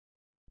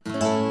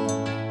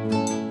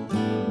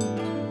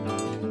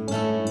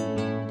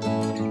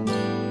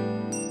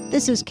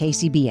This is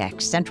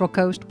KCBX, Central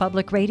Coast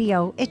Public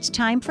Radio. It's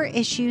time for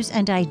Issues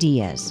and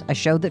Ideas, a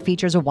show that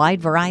features a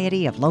wide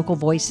variety of local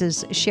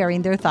voices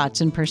sharing their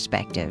thoughts and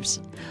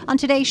perspectives. On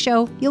today's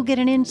show, you'll get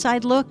an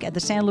inside look at the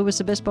San Luis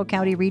Obispo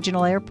County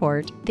Regional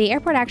Airport. The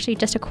airport actually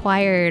just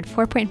acquired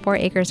 4.4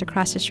 acres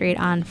across the street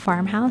on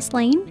Farmhouse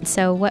Lane.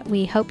 So what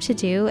we hope to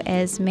do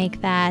is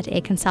make that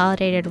a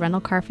consolidated rental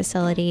car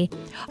facility.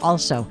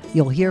 Also,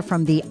 you'll hear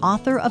from the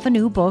author of a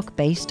new book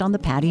based on the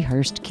Patty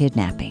Hearst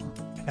kidnapping.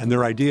 And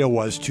their idea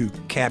was to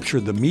capture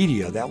the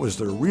media. That was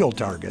their real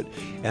target.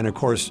 And of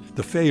course,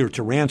 the failure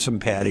to ransom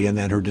Patty and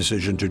then her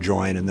decision to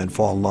join and then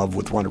fall in love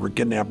with one of her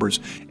kidnappers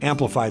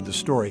amplified the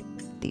story.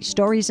 These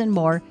stories and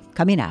more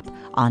coming up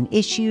on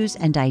Issues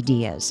and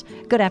Ideas.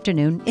 Good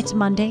afternoon. It's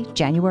Monday,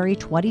 January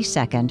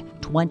 22nd,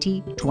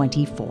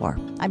 2024.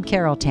 I'm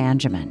Carol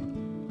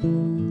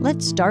Tangeman.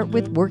 Let's start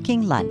with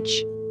Working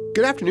Lunch.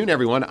 Good afternoon,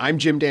 everyone. I'm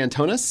Jim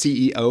Dantona,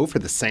 CEO for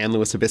the San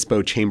Luis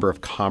Obispo Chamber of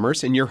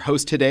Commerce, and your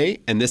host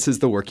today, and this is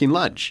The Working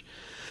Lunch.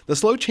 The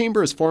SLO Chamber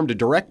has formed a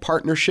direct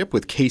partnership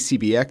with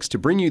KCBX to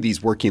bring you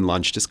these Working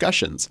Lunch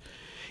discussions.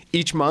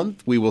 Each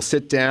month, we will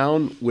sit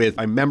down with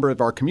a member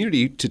of our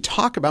community to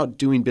talk about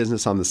doing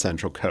business on the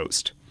Central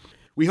Coast.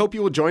 We hope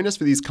you will join us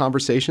for these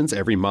conversations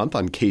every month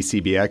on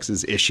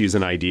KCBX's Issues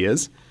and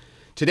Ideas.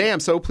 Today, I'm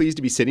so pleased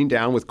to be sitting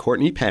down with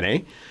Courtney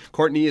Pene.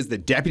 Courtney is the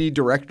Deputy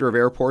Director of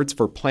Airports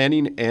for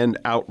Planning and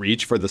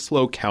Outreach for the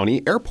SLO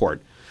County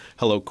Airport.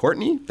 Hello,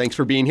 Courtney. Thanks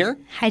for being here.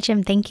 Hi,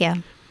 Jim. Thank you.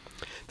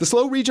 The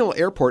SLO Regional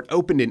Airport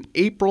opened in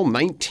April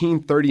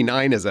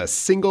 1939 as a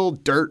single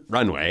dirt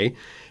runway,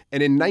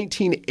 and in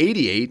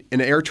 1988, an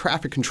air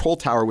traffic control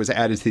tower was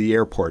added to the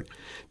airport.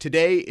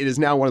 Today, it is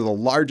now one of the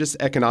largest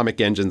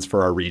economic engines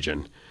for our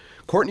region.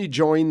 Courtney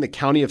joined the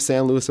County of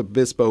San Luis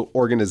Obispo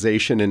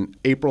organization in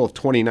April of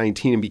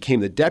 2019 and became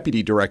the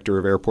Deputy Director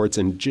of Airports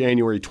in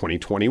January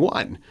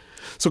 2021.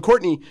 So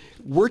Courtney,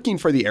 working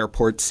for the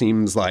airport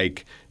seems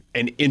like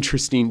an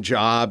interesting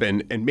job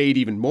and made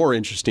even more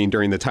interesting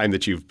during the time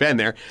that you've been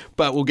there,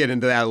 but we'll get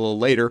into that a little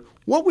later.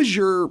 What was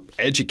your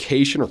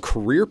education or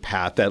career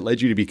path that led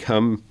you to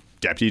become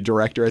Deputy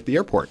Director at the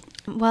airport?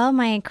 Well,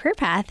 my career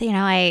path,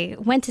 I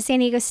went to San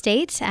Diego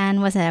State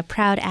and was a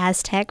proud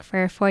Aztec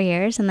for 4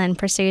 years and then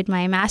pursued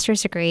my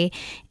master's degree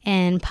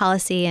in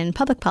policy and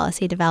public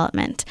policy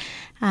development.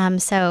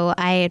 So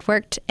I had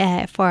worked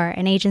for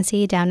an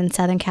agency down in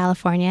Southern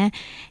California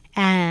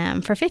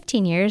for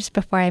 15 years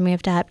before I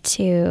moved up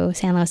to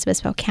San Luis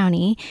Obispo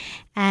County.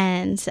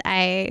 And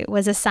I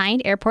was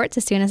assigned airports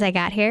as soon as I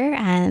got here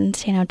and,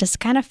 just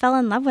kind of fell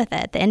in love with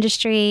it. The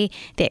industry,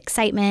 the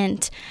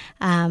excitement.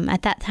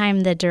 At that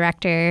time, the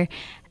director,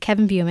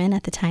 Kevin Buman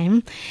at the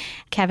time,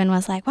 Kevin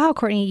was like, wow,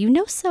 Courtney, you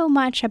know so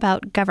much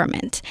about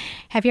government.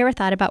 Have you ever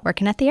thought about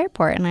working at the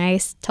airport? And I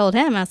told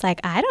him, I was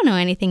like, I don't know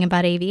anything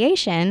about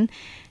aviation.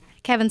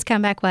 Kevin's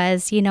comeback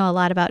was, you know a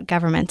lot about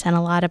government and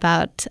a lot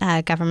about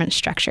government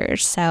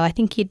structures. So I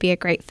think you'd be a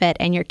great fit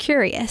and you're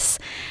curious.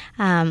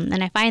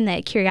 And I find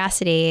that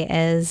curiosity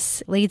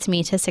leads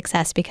me to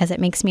success because it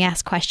makes me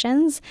ask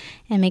questions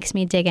and makes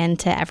me dig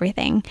into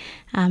everything.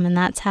 And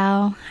that's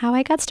how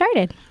I got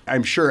started.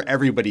 I'm sure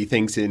everybody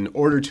thinks in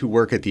order to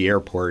work at the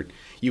airport,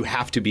 you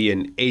have to be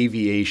an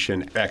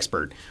aviation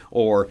expert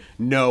or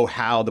know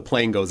how the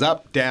plane goes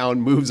up, down,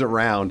 moves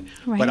around.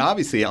 Right. But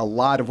obviously, a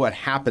lot of what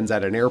happens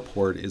at an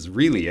airport is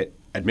really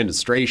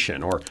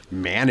administration or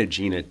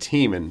managing a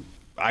team. And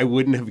I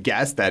wouldn't have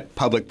guessed that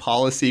public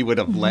policy would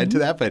have led to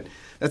that, but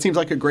that seems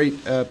like a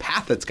great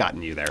path that's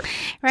gotten you there.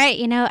 Right.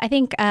 I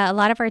think a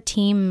lot of our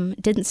team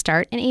didn't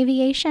start in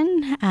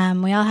aviation.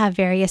 We all have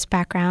various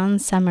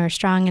backgrounds. Some are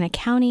strong in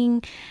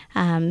accounting.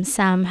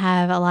 Some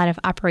have a lot of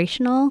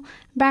operational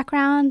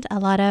background. A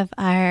lot of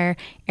our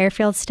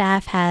airfield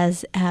staff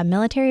has a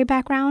military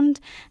background,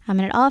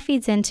 and it all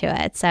feeds into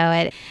it.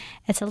 So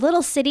it's a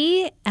little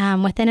city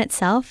within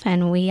itself,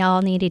 and we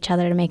all need each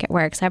other to make it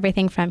work. So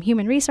everything from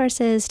human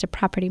resources to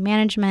property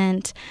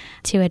management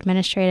to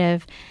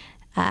administrative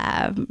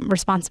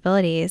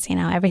responsibilities,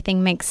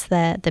 everything makes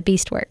the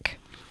beast work.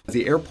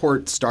 The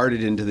airport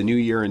started into the new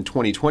year in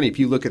 2020. If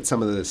you look at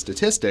some of the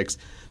statistics,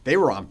 they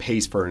were on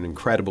pace for an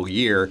incredible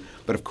year.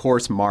 But of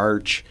course,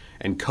 March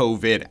and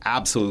COVID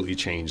absolutely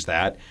changed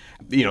that.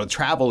 The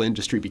travel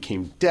industry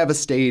became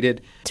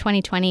devastated.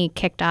 2020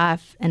 kicked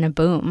off in a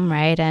boom,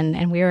 right?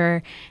 And we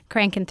were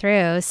cranking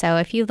through. So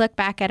if you look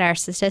back at our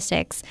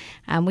statistics,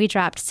 we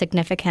dropped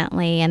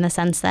significantly in the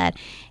sense that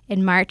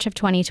in March of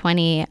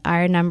 2020,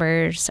 our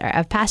numbers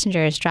of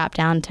passengers dropped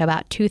down to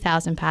about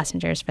 2,000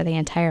 passengers for the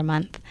entire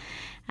month.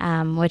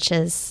 Which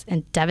is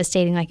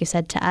devastating, like you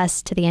said, to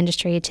us, to the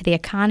industry, to the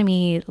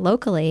economy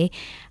locally,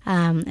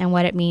 and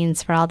what it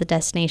means for all the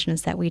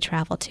destinations that we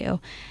travel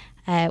to.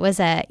 It was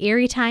an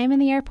eerie time in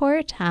the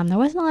airport. There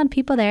wasn't a lot of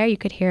people there. You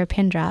could hear a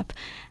pin drop.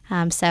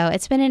 So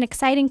it's been an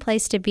exciting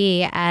place to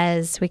be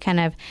as we kind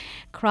of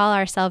crawl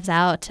ourselves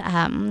out,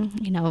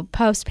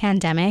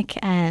 post-pandemic.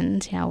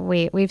 And,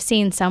 we've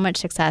seen so much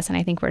success, and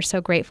I think we're so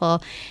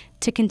grateful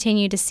to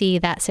continue to see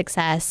that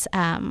success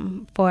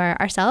for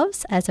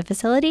ourselves as a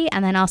facility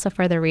and then also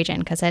for the region,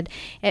 because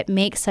it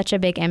makes such a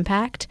big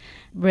impact.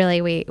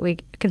 Really, we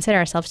consider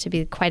ourselves to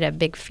be quite a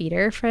big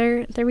feeder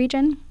for the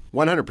region.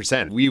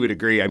 100%. We would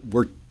agree.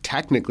 We're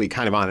technically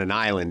kind of on an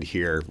island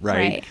here, right?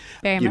 Right.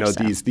 Very much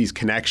so. These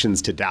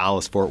connections to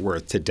Dallas, Fort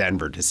Worth, to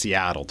Denver, to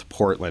Seattle, to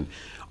Portland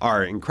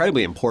are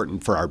incredibly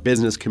important for our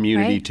business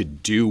community to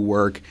do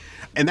work.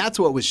 And that's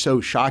what was so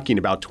shocking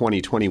about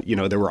 2020.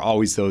 There were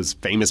always those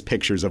famous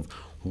pictures of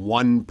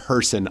one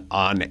person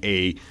on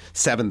a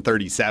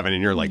 737,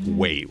 and you're like,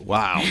 wait,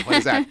 wow, what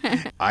is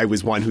that? I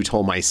was one who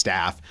told my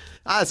staff,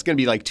 it's going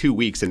to be like 2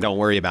 weeks and don't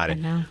worry about it.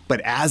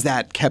 But as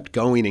that kept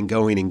going and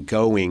going and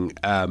going,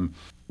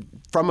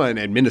 from an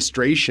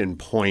administration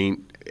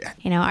point,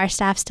 our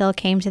staff still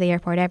came to the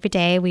airport every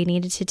day. We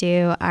needed to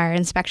do our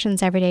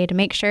inspections every day to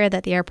make sure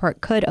that the airport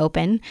could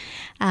open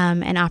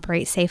and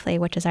operate safely,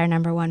 which is our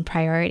number one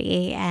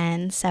priority.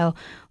 And so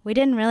we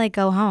didn't really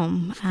go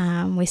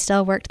home. We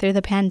still worked through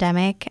the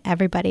pandemic.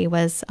 Everybody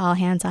was all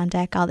hands on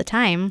deck all the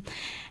time.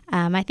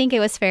 I think it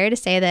was fair to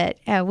say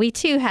that we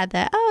too had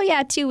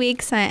 2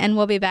 weeks and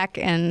we'll be back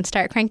and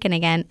start cranking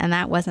again. And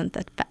that wasn't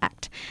the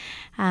fact.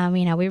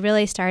 We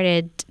really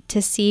started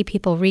to see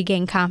people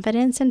regain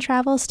confidence in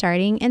travel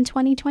starting in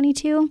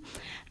 2022.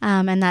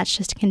 And that's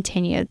just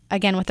continued.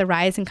 Again, with the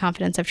rise in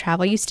confidence of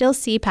travel, you still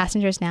see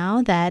passengers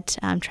now that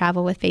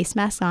travel with face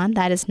masks on.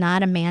 That is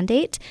not a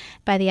mandate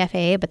by the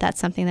FAA, but that's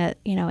something that,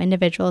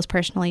 individuals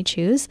personally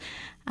choose.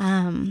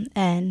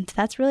 And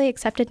that's really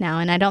accepted now.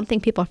 And I don't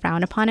think people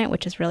frown upon it,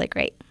 which is really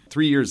great.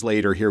 3 years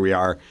later, here we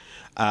are.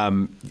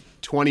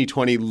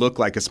 2020 looked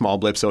like a small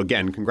blip. So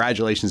again,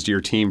 congratulations to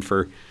your team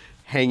for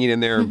hanging in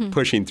there and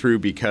pushing through,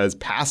 because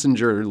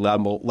passenger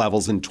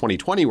levels in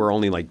 2020 were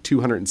only like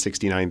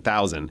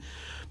 269,000.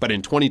 But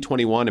in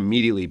 2021,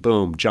 immediately,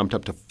 boom, jumped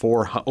up to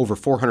over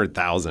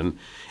 400,000.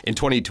 In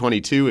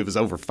 2022, it was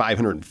over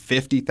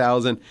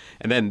 550,000.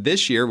 And then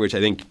this year, which I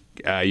think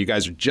you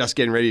guys are just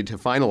getting ready to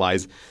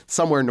finalize,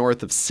 somewhere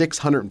north of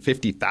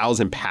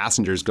 650,000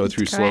 passengers go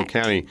through SLO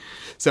County.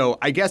 So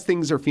I guess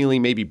things are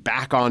feeling maybe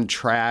back on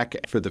track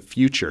for the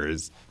future.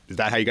 Is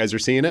that how you guys are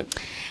seeing it?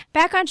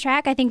 Back on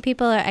track. I think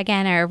people,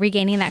 are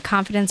regaining that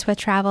confidence with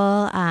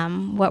travel.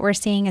 What we're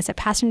seeing is that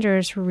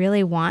passengers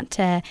really want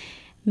to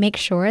make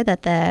sure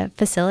that the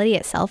facility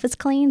itself is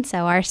clean.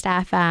 So our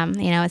staff,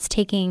 is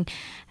taking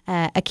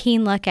a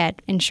keen look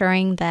at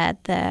ensuring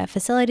that the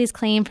facility is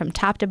clean from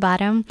top to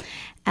bottom.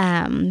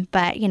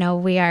 But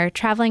we are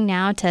traveling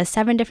now to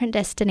 7 different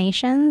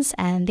destinations,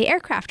 and the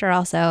aircraft are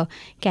also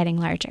getting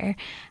larger.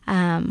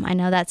 I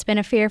know that's been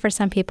a fear for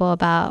some people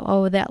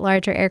about, that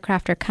larger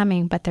aircraft are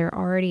coming, but they're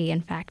already,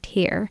 in fact,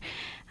 here.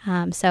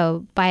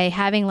 So by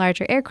having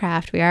larger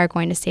aircraft, we are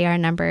going to see our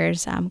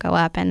numbers go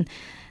up. And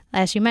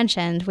as you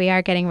mentioned, we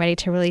are getting ready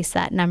to release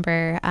that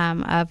number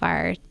of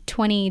our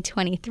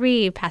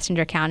 2023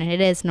 passenger count, and it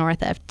is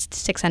north of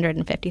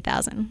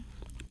 650,000.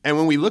 And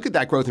when we look at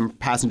that growth in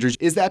passengers,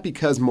 is that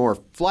because more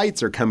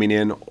flights are coming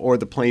in, or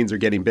the planes are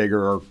getting bigger,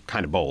 or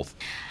kind of both?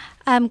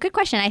 Good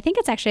question. I think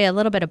it's actually a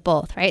little bit of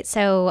both, right?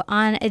 So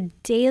on a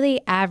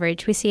daily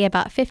average, we see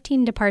about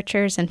 15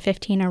 departures and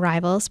 15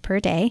 arrivals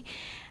per day.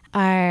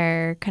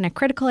 Our kind of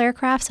critical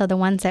aircraft, so the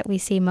ones that we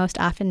see most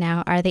often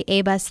now, are the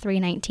Airbus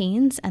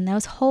 319s, and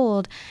those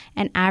hold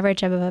an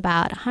average of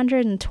about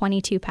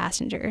 122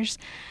 passengers.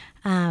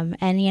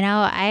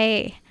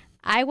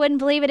 I wouldn't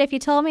believe it if you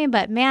told me,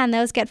 but man,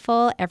 those get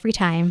full every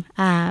time.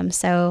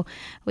 So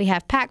we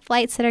have packed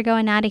flights that are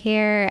going out of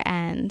here.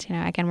 And,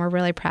 again, we're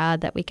really proud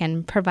that we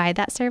can provide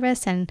that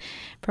service and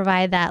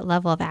provide that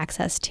level of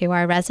access to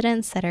our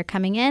residents that are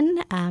coming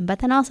in, but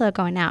then also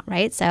going out,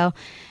 right? So,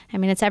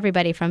 it's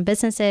everybody from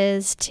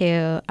businesses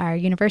to our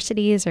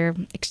universities are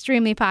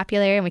extremely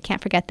popular, and we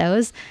can't forget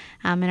those.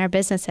 And our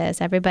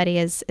businesses, everybody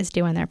is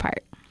doing their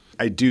part.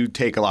 I do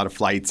take a lot of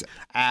flights.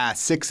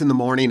 6 in the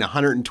morning,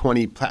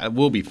 120,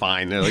 we'll be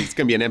fine. It's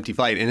going to be an empty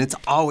flight. And it's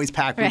always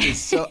packed. Which is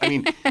so,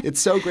 it's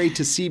so great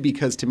to see,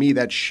 because to me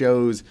that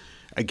shows,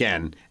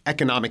 again,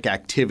 economic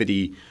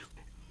activity.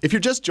 If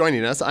you're just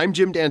joining us, I'm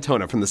Jim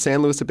Dantona from the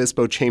San Luis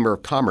Obispo Chamber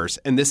of Commerce,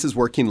 and this is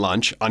Working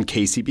Lunch on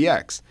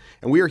KCBX.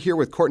 And we are here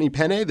with Courtney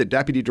Pene, the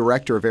Deputy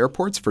Director of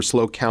Airports for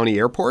SLO County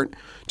Airport,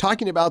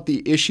 talking about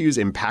the issues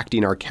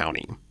impacting our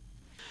county.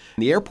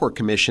 The Airport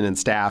Commission and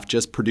staff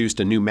just produced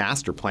a new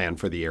master plan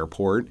for the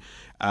airport.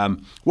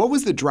 What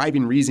was the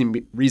driving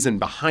reason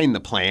behind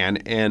the plan?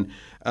 And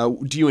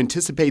do you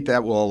anticipate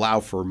that will allow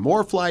for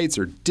more flights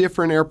or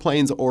different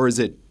airplanes, or is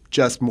it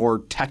just more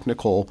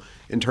technical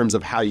in terms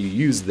of how you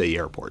use the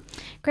airport?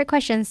 Great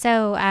question.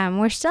 So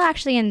we're still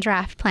actually in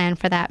draft plan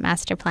for that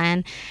master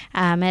plan.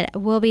 It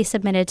will be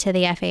submitted to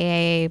the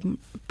FAA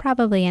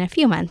probably in a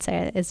few months,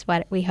 is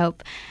what we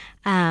hope.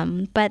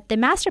 But the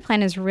master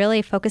plan is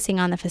really focusing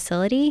on the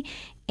facility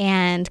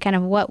and kind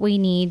of what we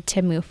need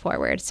to move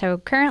forward. So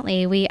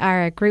currently we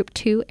are a Group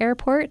 2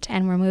 airport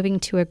and we're moving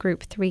to a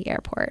Group 3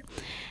 airport.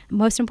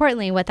 Most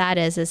importantly, what that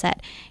is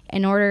that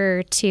in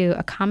order to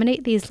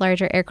accommodate these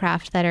larger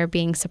aircraft that are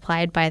being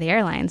supplied by the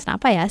airlines,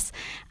 not by us,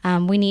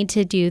 we need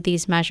to do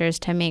these measures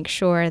to make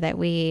sure that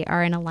we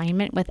are in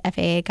alignment with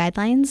FAA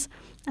guidelines.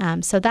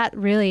 So that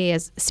really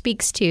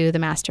speaks to the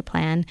master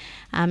plan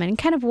and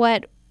kind of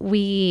what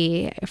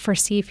we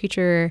foresee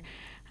future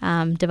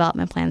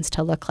development plans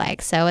to look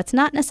like. So it's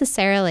not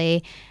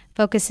necessarily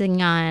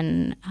focusing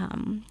on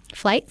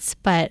flights,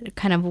 but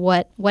kind of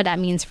what that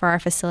means for our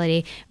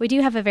facility. We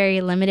do have a very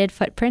limited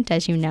footprint,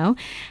 as you know.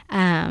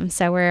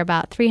 So we're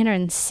about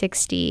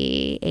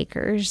 360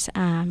 acres,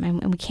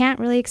 and we can't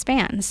really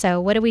expand.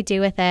 So what do we do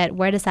with it?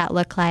 Where does that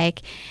look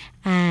like?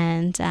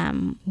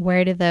 And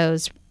where do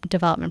those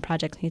development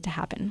projects need to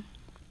happen?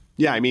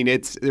 Yeah, I mean,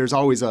 there's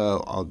always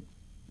a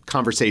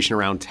conversation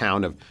around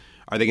town of,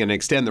 are they going to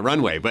extend the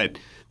runway? But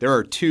there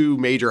are two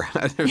major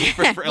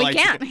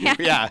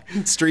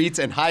streets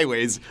and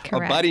highways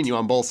abutting you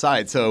on both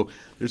sides. So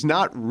there's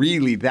not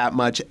really that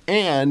much.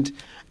 And,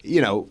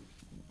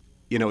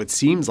 it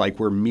seems like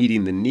we're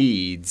meeting the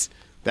needs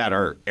that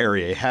our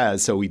area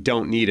has. So we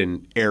don't need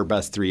an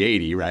Airbus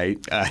 380,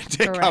 right,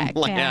 to come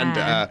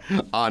land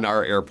on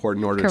our airport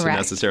in order to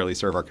necessarily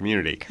serve our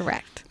community.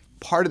 Correct.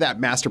 Part of that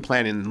master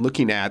plan in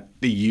looking at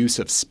the use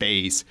of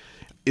space,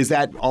 is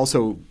that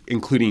also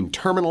including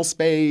terminal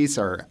space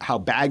or how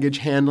baggage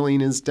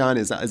handling is done?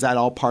 Is that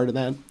all part of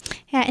that?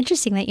 Yeah,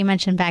 interesting that you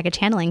mentioned baggage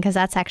handling because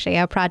that's actually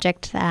a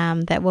project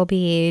that we'll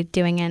be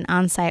doing an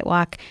on-site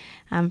walk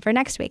for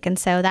next week. And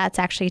so that's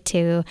actually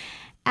to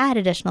add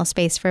additional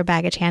space for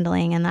baggage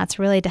handling, and that's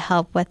really to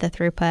help with the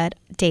throughput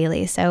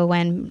daily. So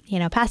when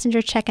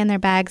passengers check in their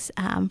bags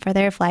for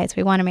their flights,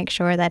 we want to make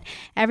sure that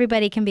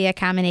everybody can be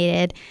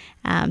accommodated.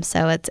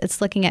 So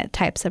it's looking at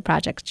types of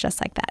projects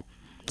just like that.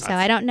 So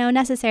I don't know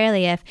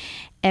necessarily if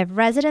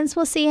residents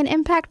will see an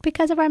impact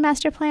because of our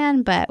master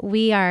plan, but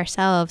we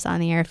ourselves on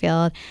the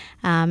airfield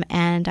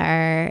and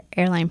our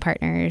airline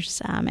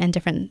partners and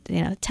different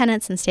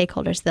tenants and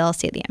stakeholders, they'll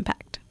see the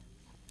impact.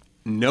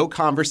 No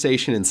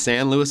conversation in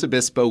San Luis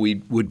Obispo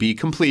would be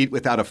complete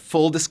without a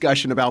full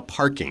discussion about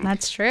parking.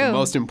 That's true. The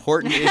most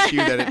important issue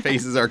that it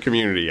faces our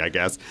community, I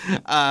guess.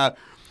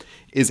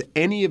 Is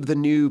any of the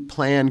new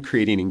plan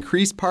creating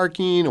increased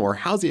parking, or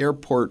how's the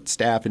airport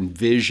staff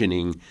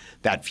envisioning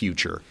that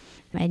future?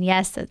 And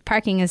yes,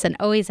 parking is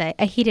always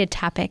a heated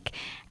topic.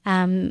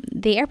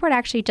 The airport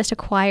actually just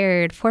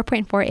acquired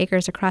 4.4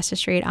 acres across the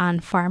street on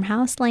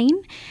Farmhouse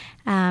Lane.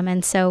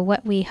 And so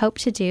what we hope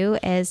to do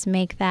is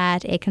make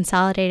that a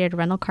consolidated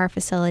rental car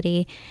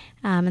facility.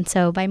 And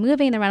so by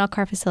moving the rental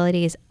car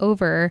facilities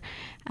over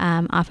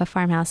off of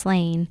Farmhouse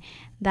Lane,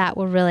 that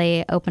will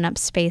really open up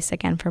space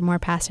again for more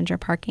passenger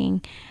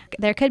parking.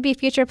 There could be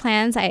future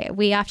plans.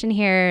 We often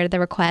hear the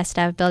request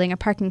of building a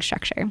parking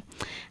structure,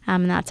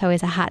 and that's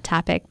always a hot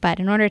topic. But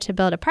in order to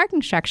build a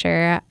parking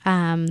structure,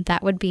 that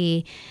would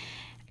be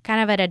kind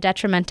of at a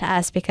detriment to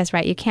us because,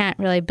 you can't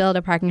really build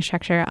a parking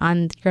structure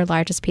on your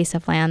largest piece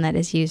of land that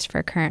is used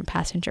for current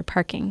passenger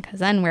parking, because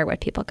then where would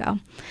people go?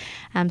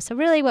 So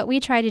really what we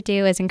try to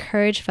do is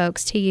encourage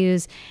folks to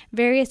use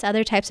various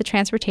other types of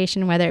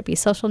transportation, whether it be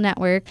social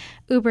network,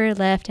 Uber,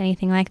 Lyft,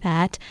 anything like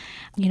that.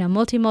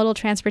 Multimodal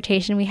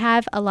transportation. We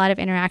have a lot of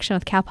interaction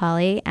with Cal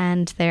Poly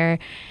and their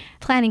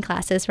planning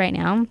classes right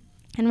now.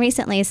 And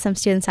recently some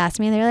students asked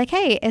me, they're like,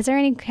 hey, is there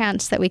any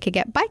chance that we could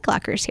get bike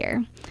lockers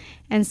here?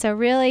 And so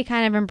really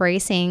kind of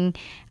embracing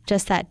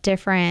just that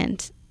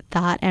different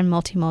thought and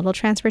multimodal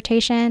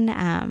transportation.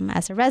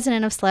 As a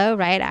resident of SLO,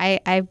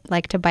 I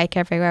like to bike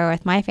everywhere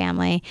with my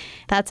family.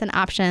 That's an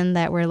option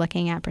that we're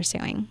looking at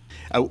pursuing.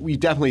 We've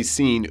definitely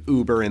seen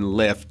Uber and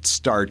Lyft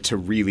start to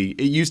really,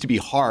 it used to be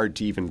hard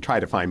to even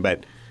try to find,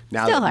 but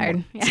now still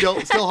hard.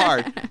 Still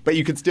hard, but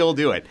you can still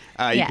do it.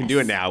 You can do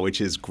it now, which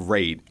is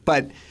great.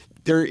 But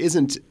there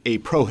isn't a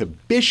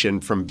prohibition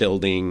from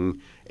building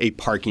a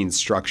parking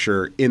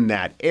structure in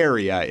that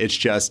area. It's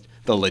just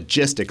the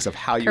logistics of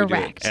how you do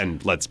it.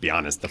 And let's be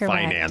honest, the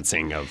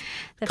financing of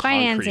the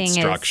concrete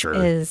structure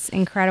is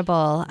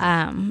incredible.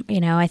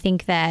 I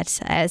think that,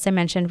 as I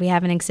mentioned, we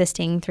have an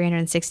existing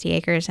 360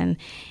 acres. And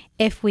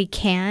if we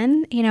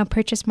can,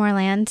 purchase more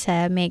land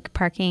to make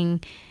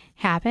parking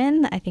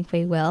happen, I think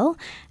we will.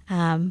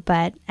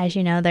 But as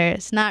you know,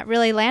 there's not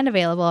really land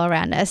available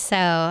around us. So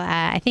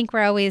I think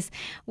we're always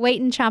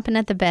waiting, chomping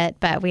at the bit,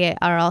 but we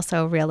are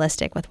also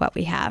realistic with what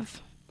we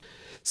have.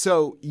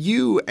 So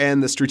you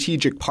and the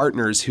strategic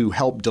partners who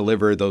help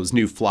deliver those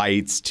new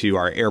flights to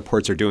our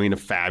airports are doing a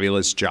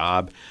fabulous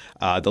job.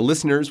 The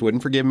listeners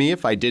wouldn't forgive me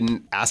if I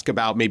didn't ask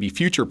about maybe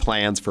future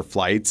plans for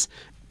flights.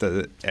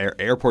 The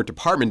airport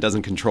department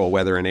doesn't control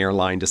whether an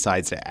airline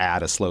decides to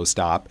add a slow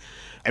stop.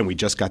 And we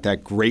just got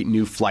that great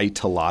new flight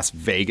to Las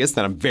Vegas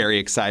that I'm very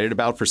excited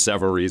about for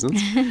several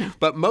reasons.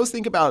 But most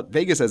think about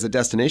Vegas as a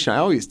destination. I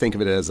always think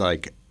of it as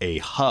like a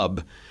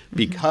hub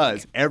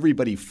because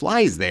everybody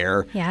flies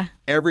there,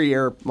 every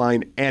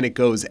airline, and it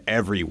goes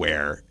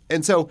everywhere.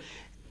 And so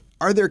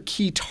are there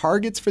key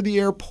targets for the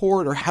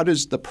airport, or how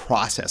does the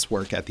process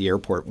work at the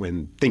airport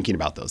when thinking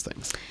about those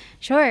things?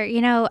 Sure.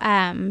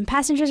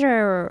 Passengers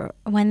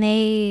when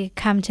they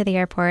come to the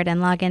airport and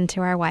log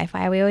into our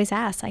Wi-Fi, we always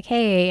ask, like,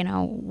 hey,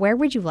 where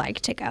would you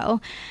like to go?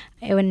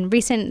 In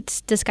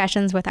recent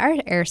discussions with our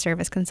air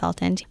service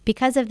consultant,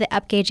 because of the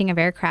upgauging of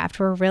aircraft,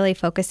 we're really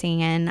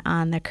focusing in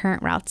on the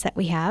current routes that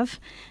we have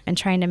and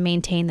trying to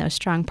maintain those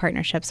strong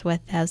partnerships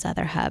with those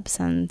other hubs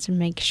and to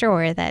make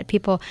sure that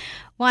people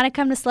want to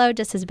come to SLO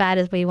just as bad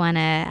as we want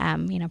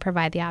to,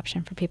 provide the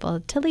option for people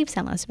to leave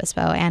San Luis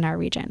Obispo and our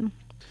region.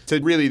 So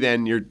really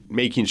then you're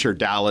making sure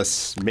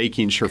Dallas,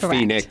 making sure Correct.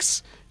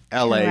 Phoenix,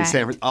 LA,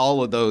 San Francisco,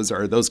 all of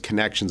those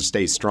connections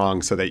stay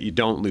strong so that you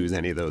don't lose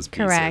any of those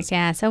pieces. Correct.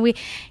 Yeah. So we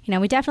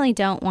definitely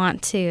don't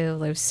want to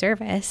lose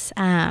service.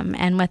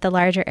 And with the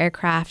larger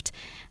aircraft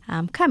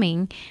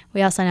coming,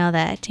 we also know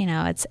that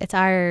it's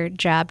our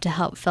job to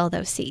help fill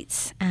those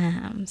seats.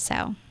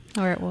 So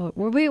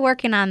we'll be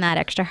working on that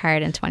extra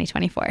hard in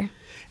 2024.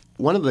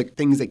 One of the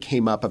things that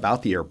came up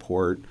about the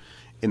airport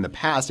in the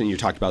past, and you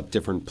talked about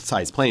different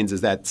size planes,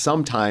 is that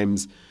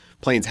sometimes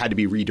planes had to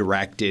be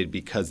redirected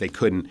because they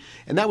couldn't.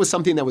 And that was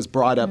something that was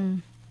brought up,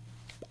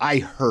 I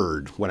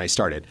heard when I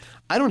started.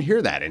 I don't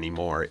hear that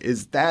anymore.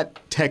 Is that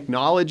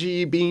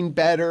technology being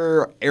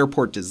better,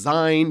 airport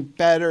design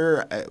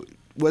better?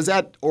 Was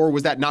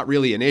that not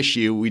really an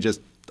issue? We just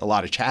a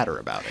lot of chatter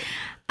about it.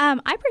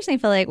 I personally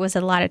feel like it was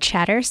a lot of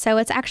chatter, so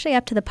it's actually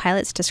up to the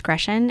pilot's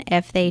discretion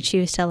if they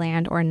choose to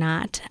land or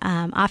not.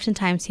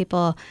 Oftentimes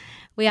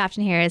we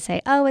often hear it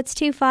say, oh, it's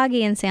too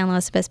foggy in San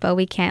Luis Obispo,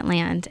 we can't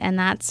land. And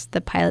that's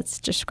the pilot's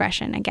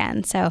discretion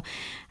again. So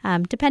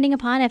depending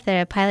upon if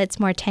the pilot's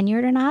more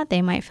tenured or not,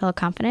 they might feel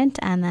confident.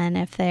 And then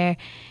if they're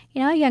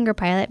a younger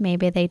pilot,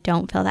 maybe they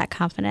don't feel that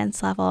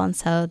confidence level. And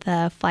so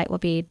the flight will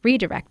be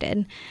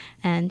redirected.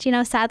 And,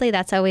 sadly,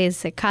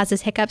 it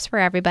causes hiccups for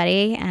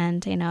everybody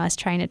and, us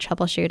trying to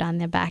troubleshoot on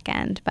the back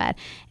end. But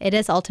it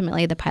is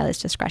ultimately the pilot's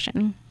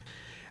discretion.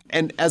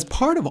 And as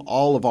part of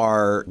all of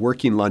our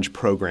working lunch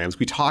programs,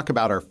 we talk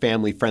about our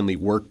family-friendly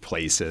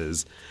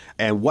workplaces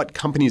and what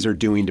companies are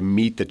doing to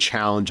meet the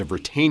challenge of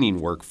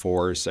retaining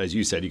workforce. As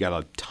you said, you got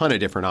a ton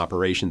of different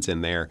operations in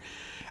there.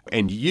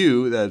 And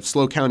the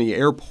SLO County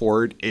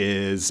Airport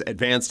is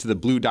advanced to the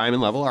Blue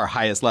Diamond level, our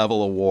highest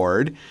level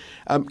award.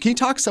 Can you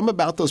talk some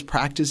about those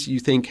practices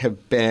you think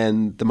have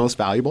been the most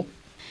valuable?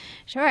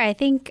 Sure. I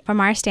think from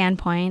our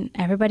standpoint,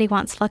 everybody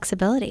wants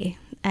flexibility.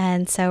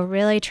 And so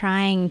really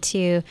trying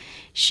to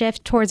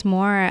shift towards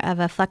more of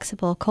a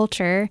flexible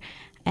culture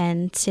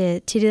and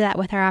to do that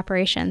with our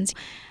operations.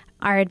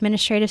 Our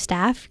administrative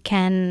staff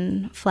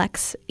can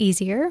flex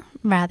easier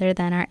rather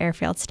than our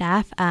airfield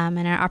staff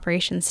and our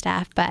operations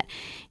staff. But,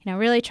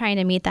 really trying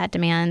to meet that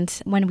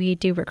demand when we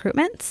do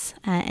recruitments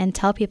and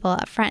tell people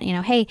up front,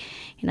 hey,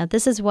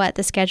 this is what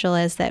the schedule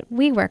is that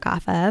we work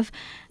off of.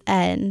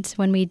 And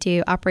when we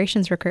do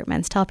operations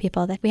recruitments, tell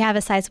people that we have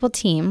a sizable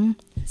team,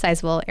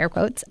 sizable air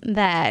quotes,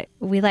 that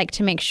we like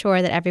to make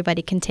sure that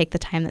everybody can take the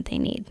time that they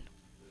need.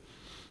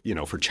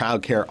 For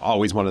childcare,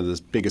 always one of the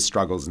biggest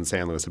struggles in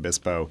San Luis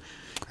Obispo.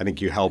 I think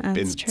you help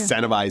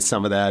incentivize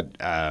some of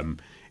that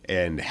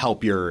and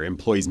help your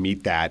employees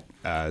meet that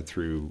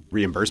through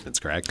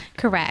reimbursements, correct?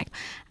 Correct.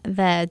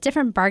 The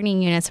different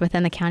bargaining units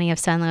within the county of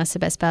San Luis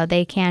Obispo,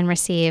 they can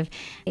receive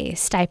a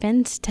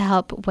stipend to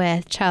help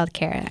with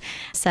childcare.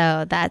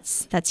 So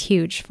that's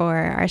huge for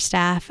our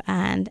staff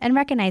and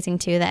recognizing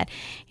too that,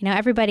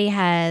 everybody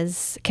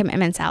has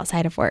commitments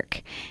outside of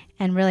work.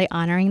 And really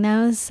honoring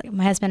those.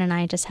 My husband and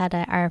I just had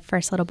our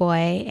first little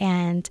boy,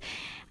 and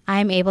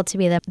I'm able to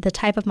be the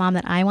type of mom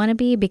that I want to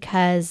be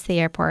because the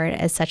airport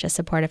is such a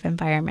supportive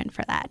environment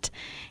for that.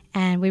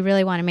 And we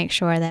really want to make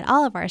sure that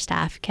all of our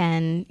staff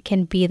can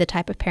be the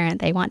type of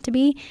parent they want to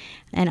be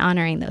and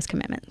honoring those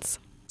commitments.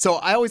 So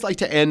I always like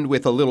to end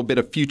with a little bit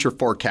of future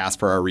forecast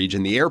for our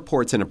region. The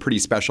airport's in a pretty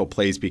special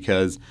place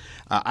because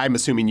I'm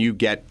assuming you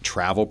get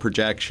travel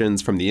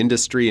projections from the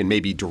industry and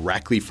maybe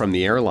directly from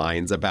the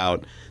airlines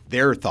about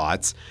their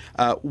thoughts.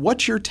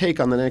 What's your take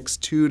on the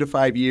next 2 to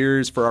 5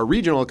 years for our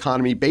regional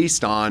economy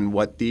based on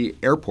what the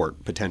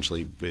airport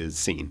potentially is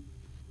seeing?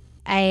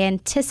 I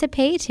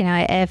anticipate,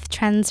 if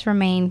trends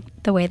remain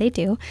the way they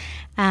do,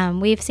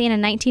 we've seen a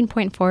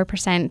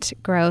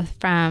 19.4% growth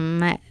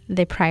from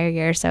the prior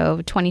year,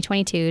 so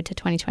 2022 to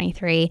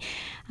 2023,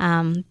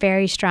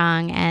 very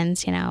strong.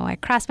 And, I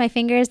cross my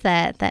fingers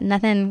that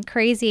nothing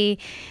crazy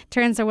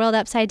turns the world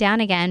upside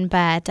down again,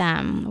 but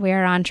we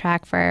are on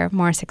track for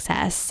more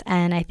success.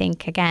 And I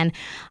think, again,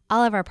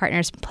 all of our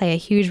partners play a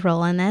huge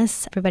role in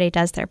this. Everybody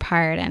does their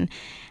part, and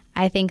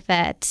I think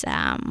that,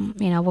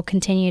 we'll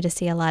continue to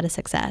see a lot of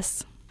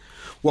success.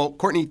 Well,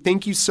 Courtney,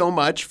 thank you so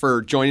much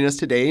for joining us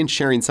today and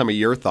sharing some of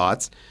your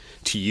thoughts.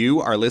 To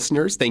you, our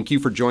listeners, thank you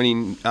for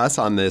joining us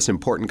on this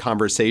important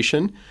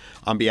conversation.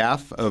 On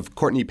behalf of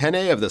Courtney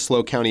Pene of the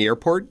SLO County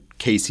Airport,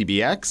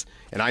 KCBX,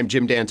 and I'm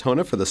Jim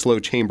Dantona for the SLO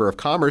Chamber of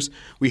Commerce,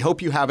 we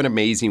hope you have an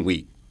amazing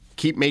week.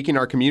 Keep making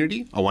our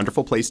community a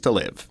wonderful place to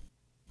live.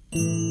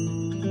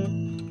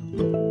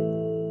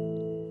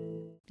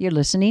 You're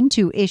listening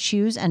to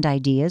Issues and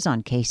Ideas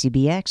on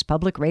KCBX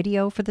Public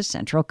Radio for the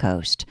Central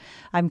Coast.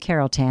 I'm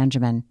Carol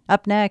Tangeman.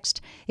 Up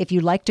next, if you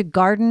like to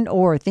garden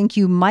or think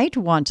you might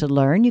want to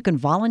learn, you can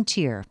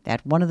volunteer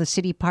at one of the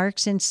city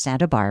parks in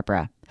Santa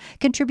Barbara.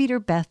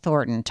 Contributor Beth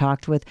Thornton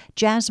talked with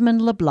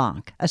Jasmine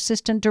LeBlanc,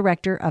 Assistant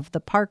Director of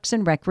the Parks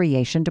and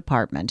Recreation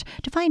Department,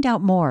 to find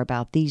out more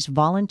about these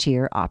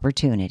volunteer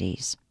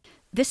opportunities.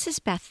 This is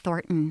Beth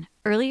Thornton.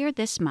 Earlier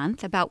this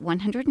month, about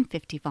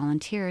 150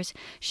 volunteers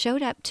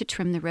showed up to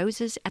trim the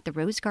roses at the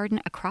Rose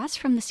Garden across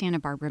from the Santa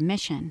Barbara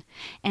Mission.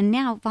 And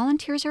now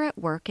volunteers are at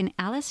work in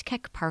Alice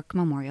Keck Park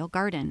Memorial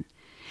Garden.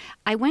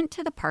 I went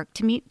to the park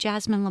to meet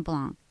Jasmine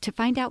LeBlanc to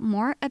find out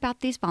more about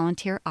these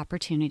volunteer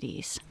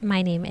opportunities.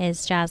 My name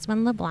is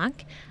Jasmine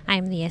LeBlanc.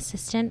 I'm the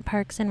Assistant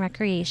Parks and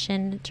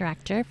Recreation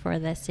Director for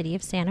the City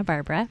of Santa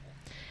Barbara.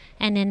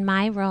 And in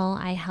my role,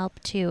 I help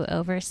to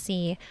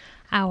oversee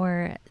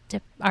our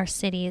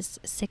city's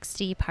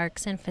 60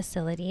 parks and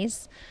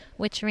facilities,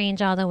 which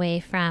range all the way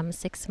from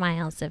 6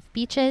 miles of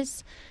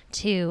beaches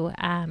to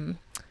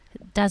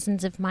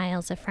dozens of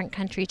miles of front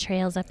country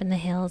trails up in the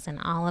hills and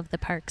all of the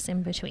parks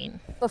in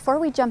between. Before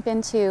we jump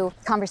into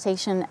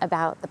conversation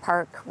about the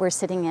park we're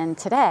sitting in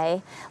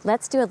today,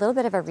 let's do a little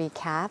bit of a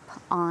recap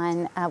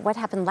on what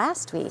happened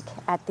last week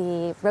at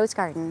the Rose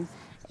Garden.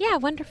 Yeah,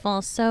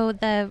 wonderful. So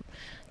the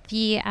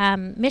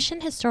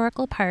Mission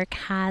Historical Park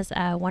has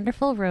a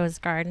wonderful rose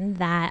garden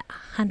that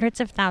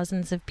hundreds of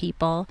thousands of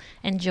people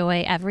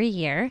enjoy every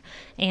year.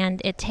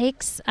 And it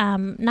takes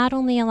not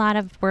only a lot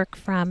of work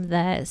from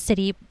the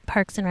city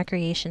Parks and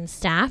Recreation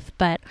staff,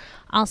 but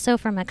also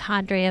from a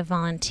cadre of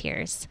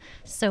volunteers.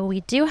 So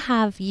we do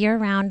have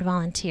year-round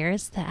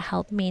volunteers that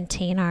help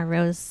maintain our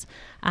rose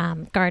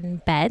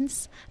garden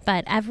beds,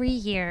 but every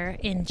year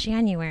in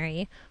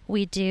January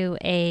we do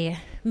a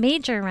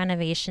major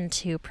renovation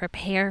to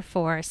prepare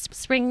for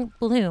spring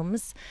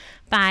blooms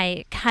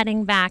by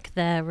cutting back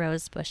the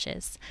rose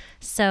bushes.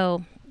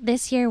 So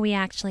this year we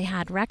actually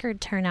had record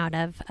turnout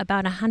of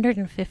about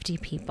 150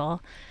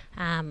 people.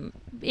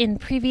 In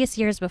previous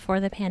years before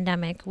the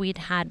pandemic, we'd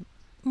had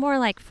more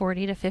like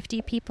 40 to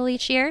 50 people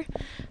each year.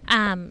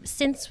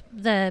 Since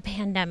the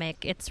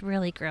pandemic, it's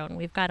really grown.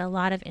 We've got a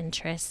lot of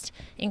interest,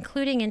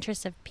 including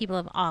interest of people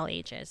of all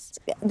ages.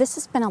 This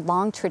has been a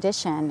long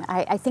tradition.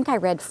 I think I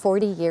read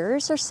 40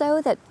 years or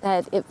so that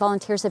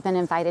volunteers have been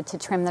invited to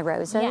trim the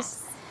roses.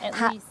 Yes,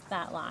 at least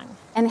that long.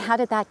 And how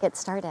did that get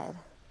started?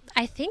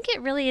 I think it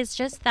really is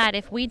just that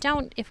if we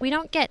don't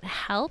get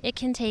help, it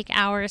can take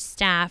our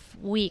staff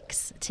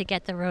weeks to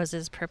get the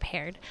roses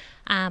prepared.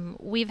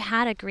 We've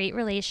had a great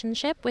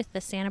relationship with the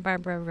Santa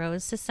Barbara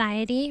Rose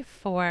Society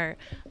for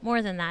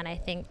more than that, I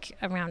think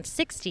around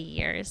 60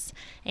 years.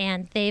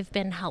 And they've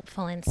been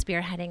helpful in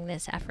spearheading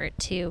this effort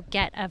to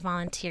get a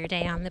volunteer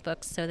day on the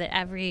books so that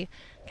every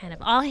kind of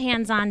all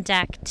hands on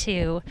deck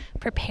to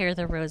prepare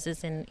the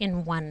roses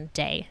in one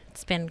day.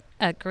 It's been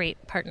a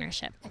great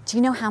partnership. Do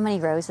you know how many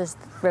rose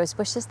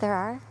bushes there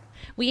are?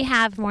 We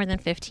have more than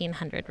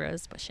 1,500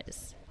 rose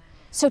bushes.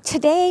 So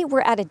today we're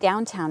at a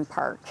downtown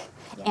park,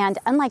 and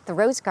unlike the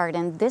Rose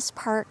Garden, this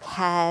park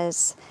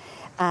has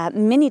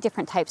many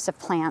different types of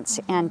plants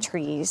and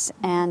trees,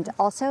 and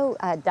also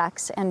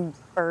ducks and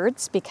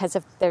birds because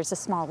there's a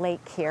small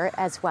lake here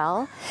as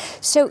well.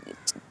 So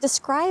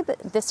describe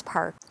this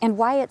park and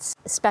why it's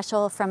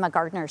special from a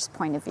gardener's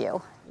point of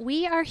view.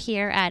 We are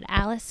here at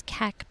Alice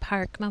Keck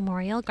Park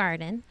Memorial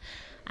Garden.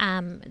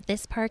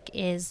 This park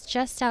is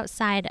just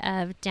outside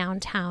of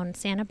downtown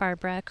Santa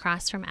Barbara,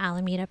 across from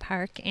Alameda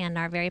Park and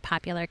our very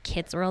popular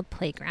Kids World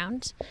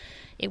Playground.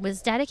 It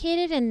was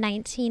dedicated in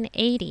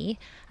 1980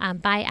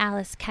 by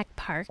Alice Keck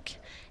Park,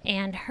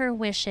 and her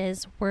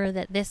wishes were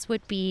that this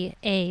would be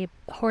a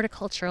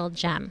horticultural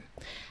gem.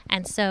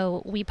 And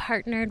so we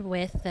partnered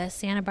with the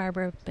Santa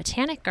Barbara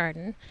Botanic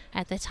Garden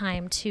at the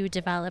time to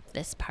develop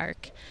this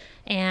park.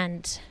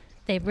 And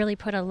they really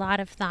put a lot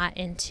of thought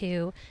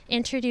into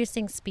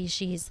introducing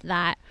species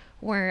that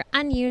were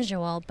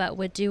unusual but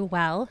would do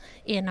well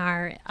in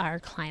our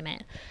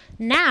climate.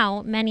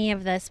 Now, many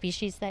of the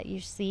species that you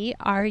see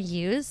are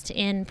used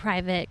in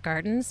private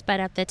gardens, but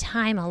at the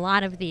time, a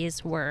lot of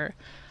these were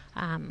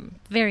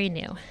very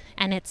new.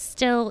 And it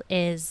still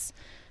is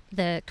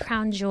the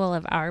crown jewel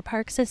of our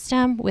park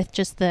system with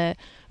just the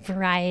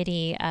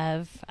variety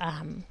of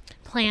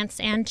plants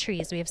and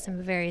trees. We have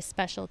some very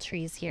special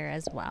trees here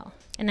as well.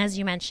 And as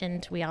you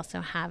mentioned, we also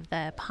have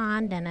the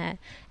pond and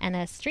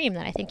a stream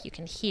that I think you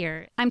can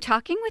hear. I'm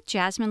talking with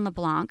Jasmine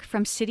LeBlanc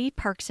from City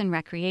Parks and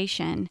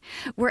Recreation.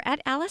 We're at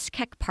Alice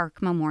Keck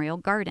Park Memorial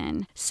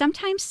Garden,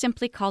 sometimes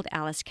simply called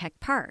Alice Keck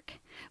Park.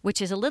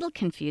 which is a little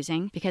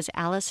confusing because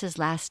Alice's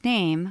last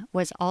name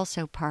was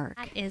also Park.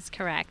 That is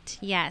correct,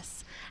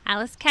 yes.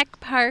 Alice Keck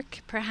Park,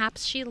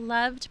 perhaps she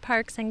loved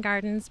parks and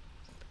gardens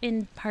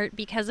in part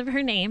because of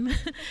her name,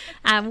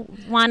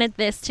 wanted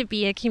this to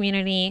be a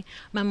community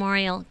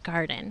memorial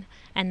garden,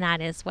 and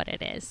that is what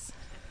it is.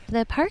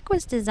 The park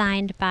was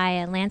designed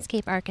by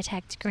landscape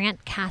architect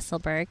Grant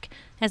Castleberg.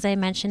 As I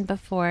mentioned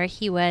before,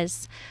 he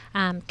was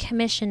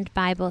commissioned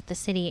by both the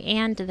city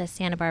and the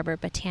Santa Barbara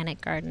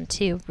Botanic Garden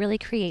to really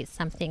create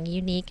something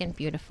unique and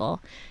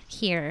beautiful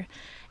here.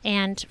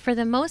 And for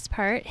the most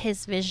part,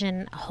 his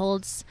vision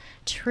holds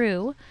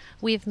true.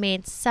 We've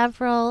made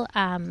several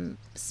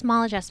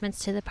small adjustments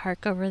to the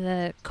park over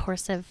the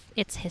course of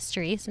its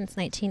history since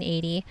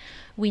 1980.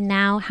 We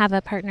now have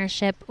a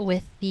partnership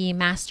with the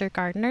Master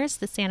Gardeners,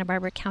 the Santa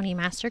Barbara County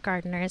Master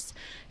Gardeners,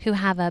 who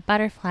have a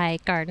butterfly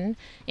garden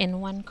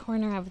in one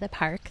corner of the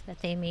park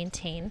that they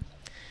maintain.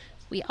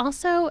 We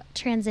also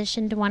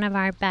transitioned one of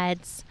our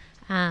beds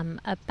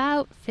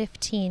about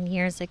 15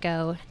 years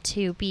ago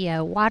to be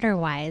a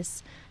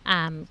water-wise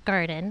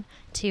garden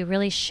to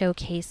really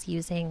showcase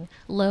using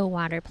low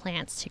water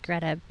plants to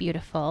create a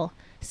beautiful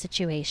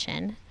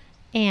situation.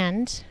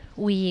 And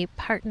we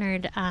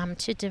partnered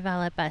to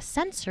develop a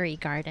sensory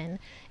garden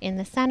in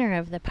the center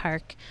of the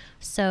park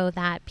so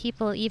that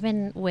people,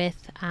 even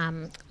with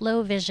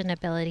low vision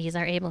abilities,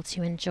 are able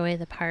to enjoy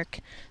the park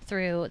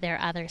through their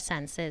other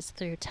senses,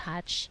 through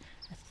touch,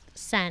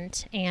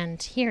 scent,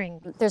 and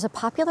hearing. There's a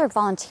popular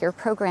volunteer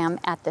program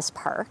at this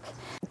park.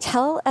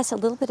 Tell us a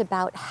little bit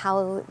about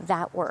how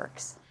that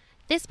works.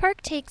 This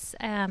park takes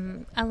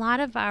a lot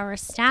of our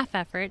staff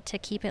effort to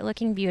keep it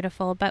looking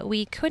beautiful, but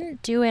we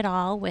couldn't do it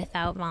all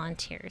without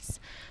volunteers.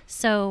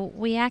 So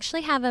we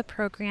actually have a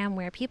program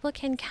where people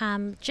can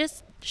come,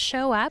 just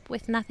show up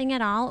with nothing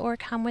at all, or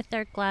come with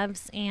their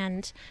gloves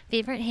and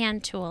favorite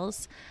hand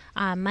tools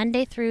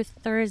Monday through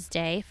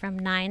Thursday from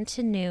 9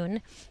 to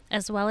noon,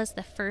 as well as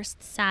the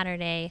first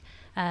Saturday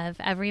of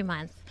every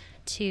month,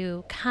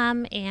 to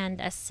come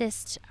and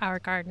assist our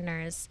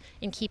gardeners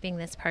in keeping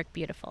this park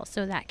beautiful.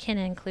 So that can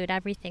include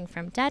everything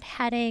from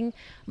deadheading,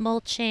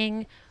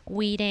 mulching,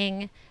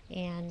 weeding,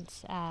 and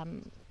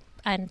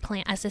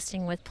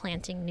assisting with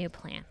planting new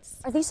plants.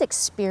 Are these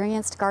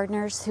experienced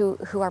gardeners who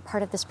are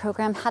part of this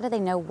program? How do they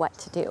know what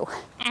to do?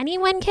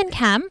 Anyone can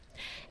come,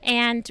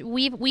 and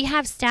we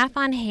have staff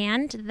on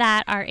hand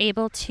that are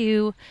able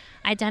to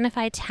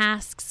identify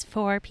tasks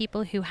for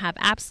people who have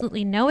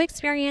absolutely no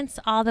experience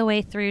all the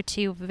way through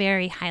to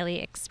very highly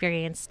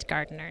experienced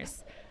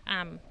gardeners.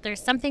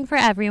 There's something for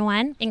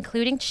everyone,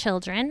 including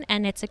children,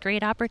 and it's a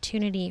great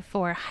opportunity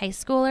for high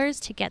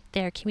schoolers to get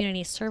their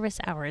community service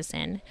hours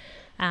in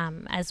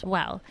as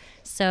well.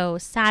 So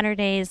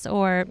Saturdays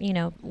or,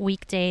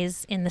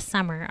 weekdays in the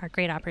summer are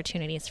great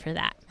opportunities for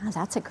that. Oh,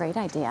 that's a great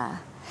idea.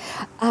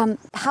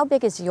 How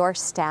big is your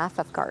staff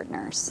of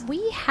gardeners?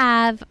 We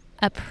have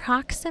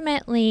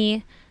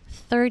approximately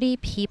 30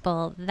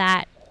 people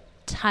that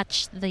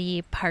touch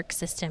the park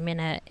system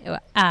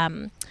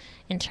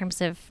in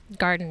terms of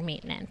garden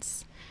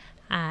maintenance.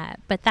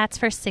 But that's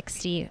for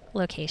 60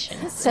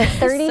 locations. So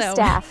 30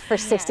 staff for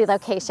 60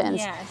 locations.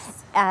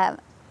 Yes.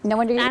 No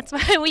wonder that's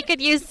why we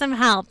could use some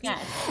help. Yes.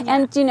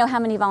 And do you know how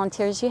many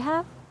volunteers you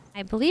have?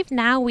 I believe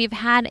now we've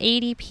had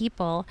 80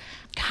 people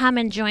come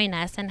and join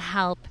us and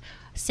help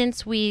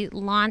since we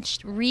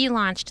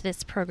relaunched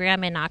this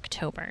program in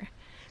October.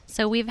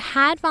 So we've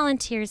had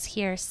volunteers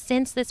here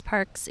since this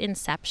park's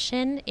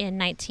inception in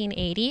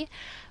 1980,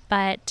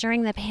 but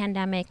during the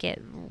pandemic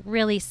it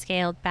really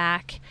scaled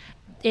back.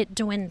 It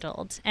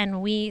dwindled,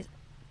 and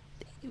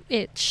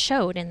it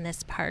showed in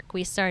this park.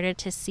 We started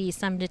to see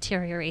some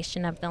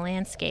deterioration of the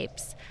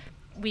landscapes.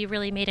 We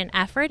really made an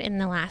effort in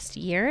the last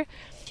year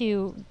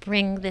to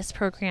bring this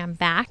program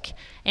back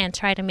and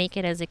try to make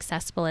it as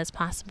accessible as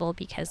possible,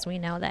 because we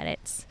know that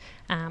it's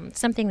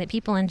something that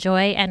people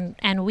enjoy,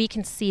 and we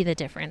can see the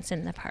difference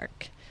in the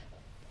park.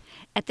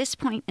 At this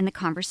point in the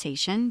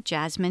conversation,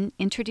 Jasmine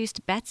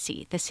introduced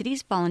Betsy, the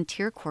city's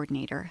volunteer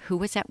coordinator, who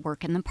was at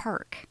work in the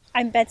park.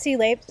 I'm Betsy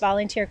Lape,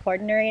 volunteer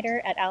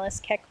coordinator at Alice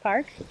Keck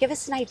Park. Give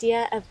us an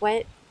idea of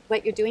what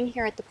you're doing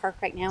here at the park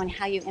right now and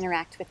how you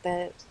interact with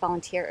the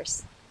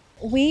volunteers.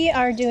 We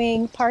are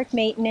doing park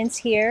maintenance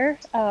here.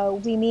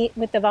 We meet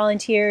with the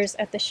volunteers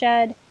at the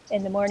shed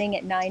in the morning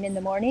at 9 in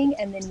the morning,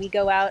 and then we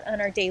go out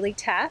on our daily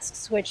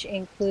tasks, which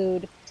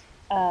include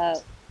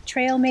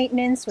trail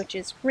maintenance, which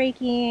is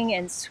raking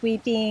and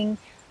sweeping.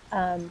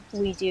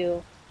 We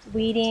do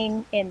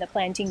weeding in the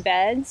planting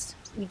beds.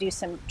 We do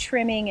some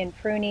trimming and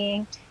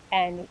pruning,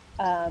 and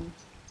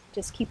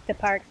just keep the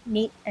park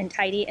neat and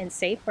tidy and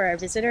safe for our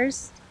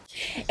visitors.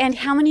 And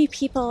how many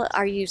people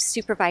are you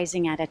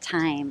supervising at a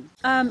time?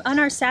 On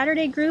our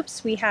Saturday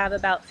groups, we have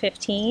about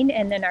 15,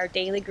 and then our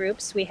daily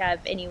groups, we have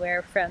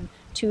anywhere from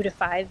 2 to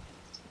 5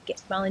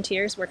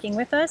 volunteers working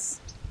with us.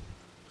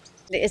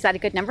 Is that a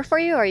good number for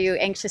you, or are you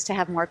anxious to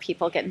have more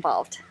people get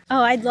involved?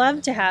 Oh, I'd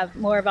love to have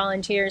more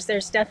volunteers.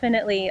 There's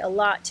definitely a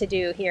lot to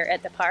do here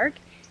at the park,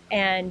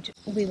 and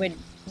we would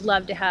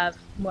love to have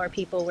more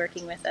people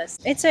working with us.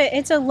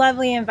 It's a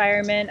lovely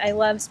environment. I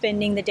love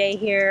spending the day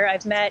here.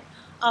 I've met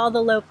all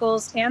the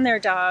locals and their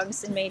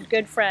dogs and made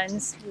good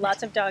friends.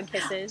 Lots of dog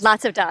kisses.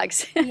 Lots of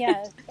dogs.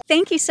 Yeah.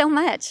 Thank you so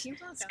much. You're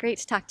welcome. It's great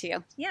to talk to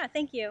you. Yeah,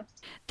 thank you.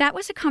 That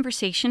was a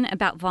conversation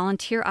about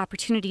volunteer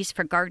opportunities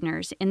for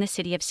gardeners in the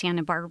city of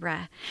Santa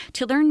Barbara.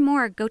 To learn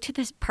more, go to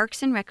the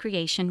Parks and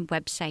Recreation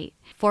website.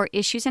 For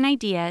Issues and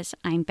Ideas,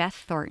 I'm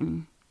Beth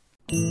Thornton.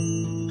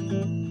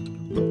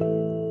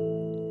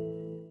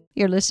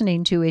 You're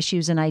listening to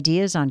Issues and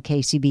Ideas on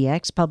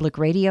KCBX Public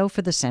Radio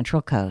for the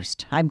Central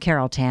Coast. I'm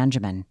Carol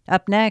Tangeman.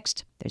 Up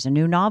next, there's a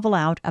new novel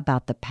out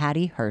about the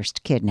Patty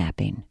Hearst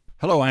kidnapping.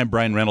 Hello, I'm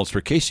Brian Reynolds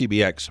for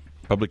KCBX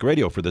Public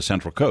Radio for the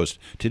Central Coast.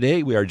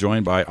 Today we are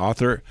joined by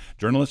author,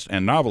 journalist,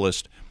 and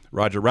novelist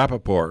Roger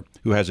Rapoport,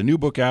 who has a new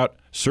book out,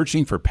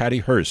 Searching for Patty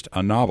Hearst,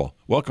 a novel.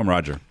 Welcome,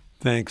 Roger.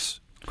 Thanks.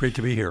 Great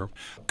to be here.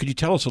 Could you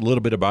tell us a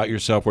little bit about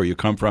yourself, where you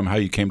come from, how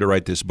you came to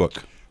write this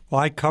book? Well,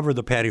 I covered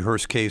the Patty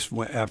Hearst case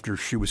after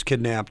she was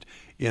kidnapped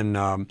in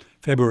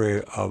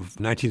February of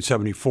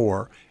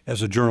 1974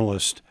 as a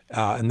journalist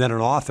and then an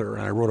author.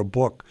 And I wrote a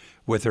book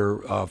with her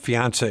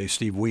fiancé,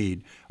 Steve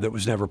Weed, that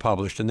was never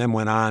published, and then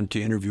went on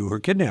to interview her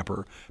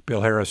kidnapper,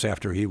 Bill Harris,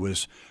 after he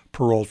was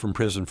paroled from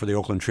prison for the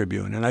Oakland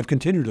Tribune. And I've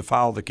continued to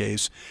follow the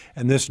case.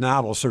 And this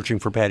novel, Searching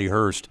for Patty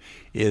Hearst,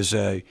 is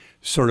a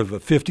sort of a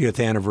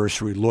 50th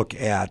anniversary look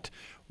at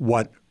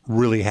what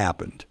really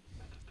happened.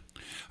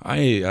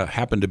 I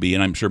happen to be,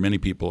 and I'm sure many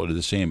people are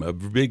the same, a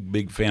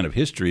big fan of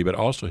history, but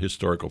also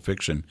historical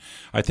fiction.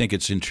 I think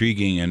it's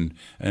intriguing and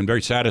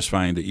very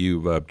satisfying that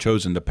you've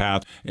chosen the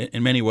path.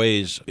 In many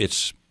ways,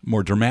 it's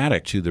more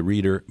dramatic to the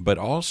reader, but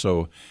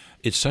also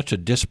it's such a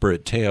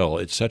disparate tale.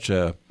 It's such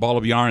a ball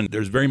of yarn.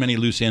 There's very many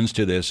loose ends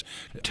to this.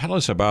 Tell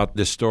us about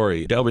this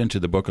story. Delve into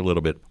the book a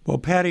little bit. Well,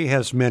 Patty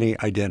has many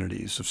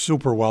identities: a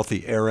super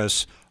wealthy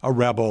heiress, a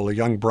rebel, a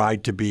young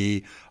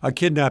bride-to-be, a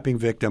kidnapping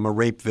victim, a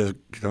rape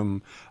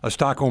victim, a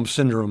Stockholm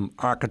Syndrome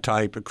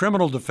archetype, a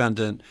criminal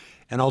defendant,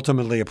 and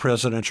ultimately a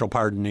presidential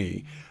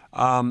pardonee.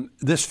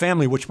 This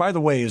family, which, by the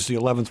way, is the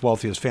 11th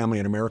wealthiest family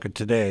in America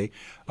today,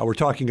 we're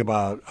talking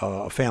about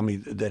a family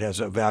that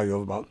has a value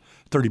of about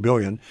 $30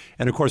 billion.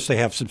 And, of course, they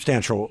have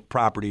substantial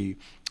property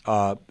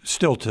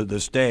still to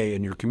this day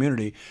in your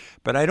community.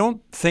 But I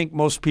don't think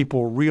most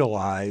people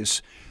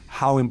realize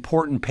how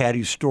important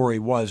Patty's story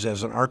was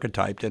as an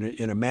archetype.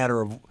 In a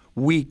matter of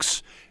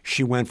weeks,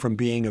 she went from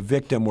being a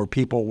victim where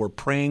people were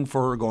praying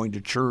for her, going to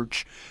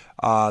church.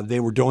 They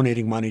were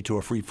donating money to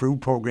a free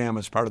food program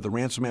as part of the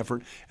ransom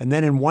effort. And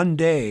then in one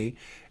day,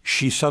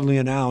 she suddenly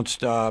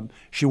announced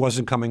she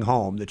wasn't coming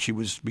home, that she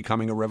was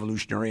becoming a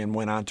revolutionary, and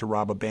went on to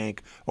rob a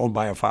bank owned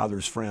by a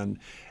father's friend.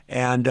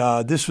 And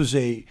this was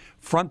a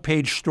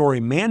front-page story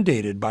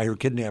mandated by her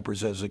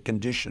kidnappers as a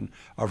condition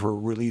of her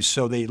release.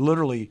 So they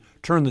literally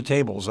turned the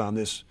tables on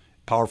this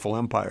powerful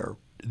empire.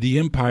 The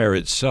empire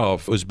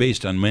itself was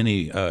based on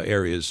many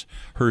areas.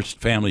 Hearst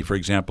family, for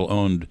example,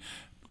 owned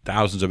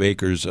thousands of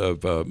acres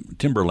of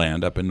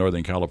timberland up in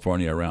Northern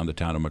California around the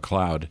town of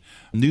McLeod.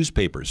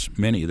 Newspapers,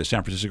 many, the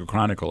San Francisco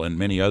Chronicle and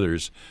many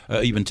others,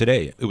 even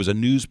today. It was a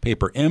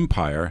newspaper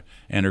empire,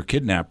 and her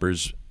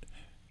kidnappers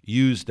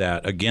used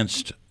that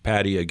against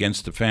Patty,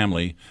 against the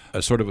family,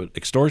 a sort of an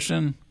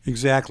extortion?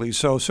 Exactly.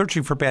 So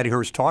Searching for Patty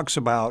Hearst talks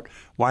about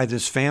why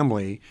this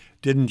family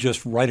didn't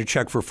just write a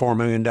check for $4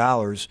 million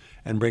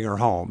and bring her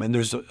home. And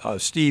there's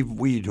Steve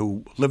Weed,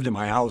 who lived in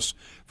my house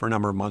for a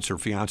number of months, her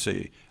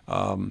fiancé.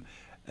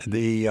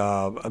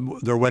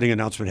 Their wedding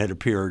announcement had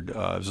appeared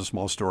as a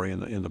small story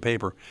in the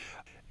paper.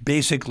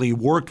 Basically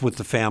worked with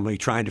the family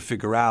trying to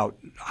figure out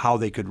how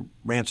they could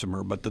ransom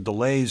her. But the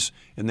delays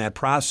in that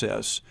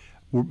process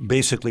were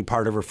basically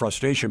part of her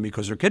frustration,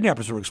 because her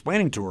kidnappers were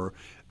explaining to her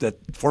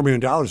that $4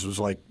 million was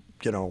like,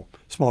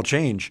 small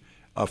change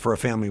for a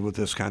family with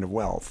this kind of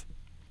wealth.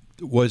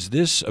 Was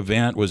this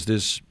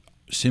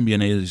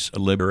Symbionese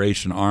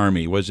Liberation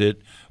Army, was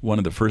it one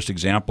of the first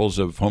examples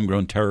of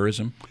homegrown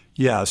terrorism?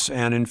 Yes,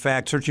 and in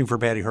fact, Searching for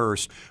Patty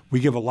Hearst, we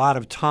give a lot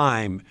of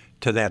time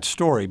to that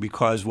story,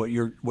 because what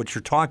you're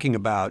talking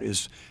about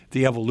is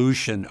the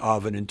evolution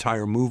of an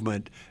entire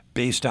movement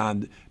based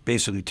on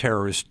basically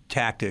terrorist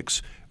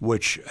tactics,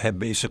 which have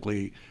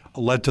basically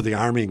led to the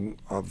arming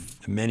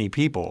of many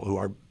people who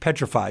are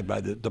petrified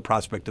by the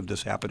prospect of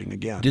this happening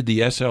again. Did the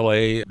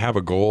SLA have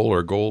a goal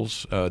or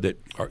goals that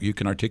you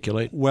can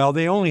articulate? Well,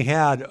 they only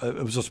had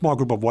it was a small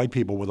group of white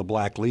people with a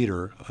black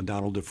leader,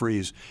 Donald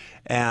DeFries,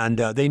 and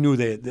they knew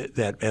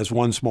that as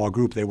one small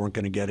group they weren't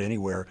going to get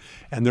anywhere.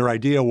 And their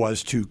idea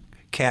was to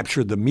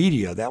capture the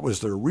media. That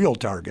was their real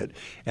target.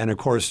 And, of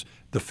course,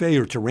 the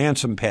failure to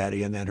ransom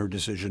Patty and then her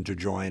decision to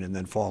join and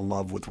then fall in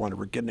love with one of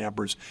her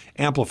kidnappers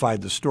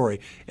amplified the story.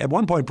 At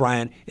one point,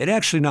 Brian, it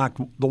actually knocked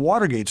the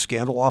Watergate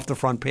scandal off the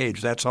front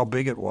page. That's how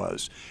big it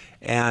was.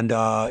 And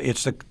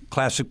it's the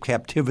classic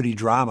captivity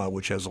drama,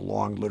 which has a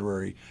long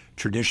literary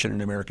tradition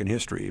in American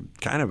history.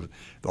 Kind of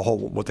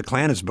what the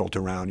Klan is built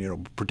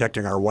around,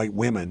 protecting our white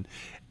women.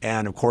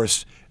 And of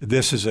course,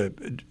 this is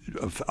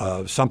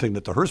something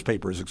that the Hearst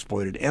papers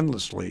exploited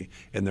endlessly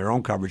in their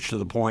own coverage, to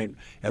the point,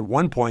 at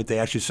one point, they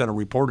actually sent a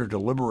reporter to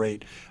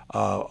liberate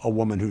a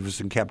woman who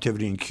was in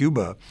captivity in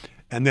Cuba,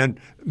 and then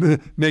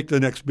make the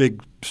next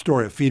big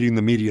story of feeding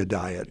the media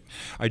diet.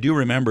 I do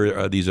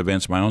remember these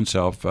events my own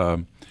self,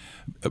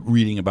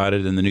 reading about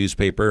it in the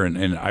newspaper,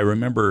 and I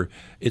remember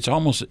it's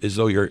almost as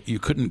though you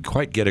couldn't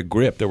quite get a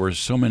grip. There were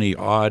so many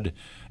odd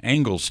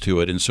angles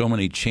to it and so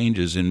many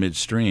changes in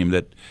midstream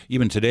that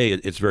even today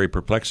it's very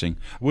perplexing.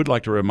 I would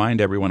like to remind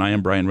everyone I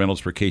am Brian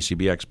Reynolds for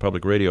KCBX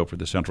Public Radio for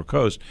the Central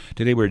Coast.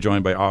 Today we're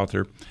joined by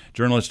author,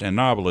 journalist, and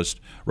novelist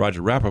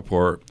Roger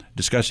Rapoport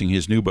discussing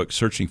his new book,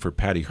 Searching for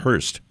Patty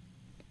Hearst.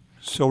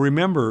 So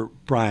remember,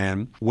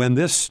 Brian, when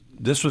this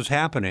was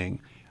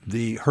happening,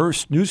 the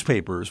Hearst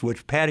newspapers,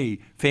 which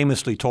Patty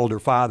famously told her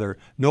father,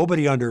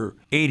 nobody under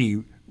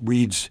 80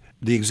 reads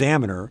the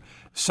Examiner,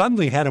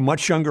 suddenly had a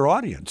much younger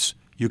audience.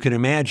 You can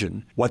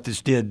imagine what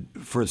this did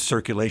for the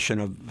circulation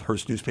of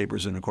Hearst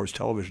newspapers and, of course,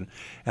 television.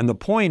 And the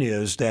point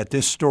is that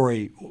this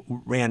story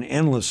ran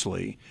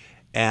endlessly,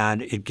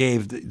 and it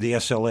gave the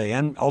SLA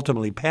and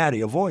ultimately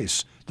Patty a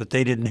voice that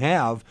they didn't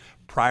have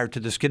prior to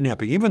this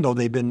kidnapping, even though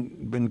they've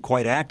been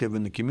quite active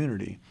in the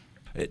community.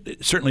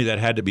 Certainly that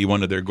had to be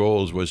one of their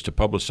goals, was to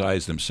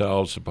publicize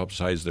themselves, to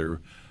publicize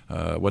their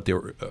what they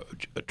were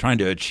trying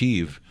to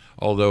achieve.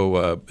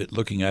 Although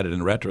looking at it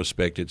in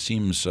retrospect, it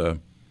seems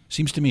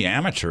to me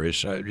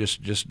amateurish,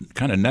 just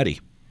kind of nutty.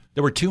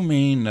 There were two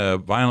main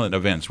violent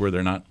events, were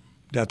there not?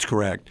 That's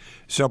correct.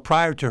 So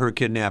prior to her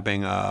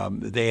kidnapping,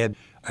 they had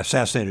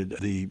assassinated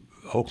the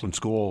Oakland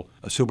school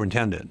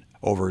superintendent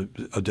over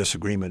a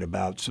disagreement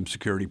about some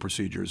security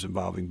procedures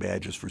involving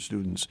badges for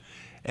students.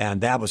 And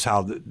that was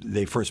how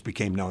they first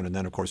became known. And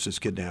then, of course, this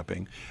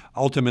kidnapping.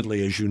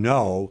 Ultimately, as you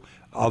know,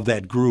 of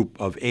that group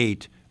of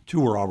 8, 2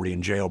 were already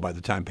in jail by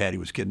the time Patty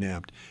was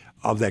kidnapped.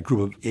 Of that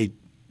group of 8,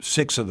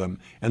 6 of them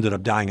ended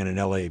up dying in an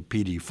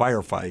LAPD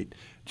firefight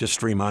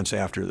just 3 months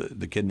after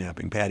the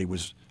kidnapping. Patty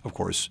was, of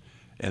course,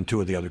 and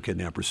 2 of the other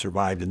kidnappers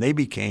survived. And they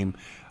became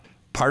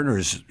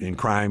partners in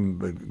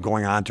crime,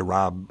 going on to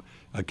rob.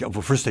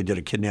 Well, first they did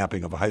a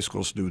kidnapping of a high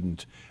school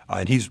student,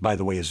 and he's, by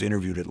the way, is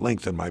interviewed at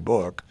length in my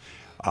book,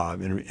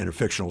 in a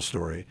fictional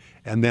story.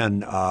 And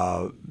then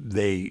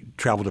they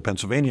traveled to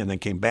Pennsylvania and then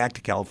came back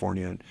to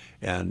California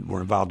and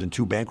were involved in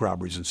 2 bank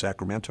robberies in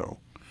Sacramento.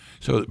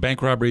 So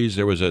bank robberies,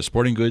 there was a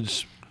sporting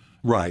goods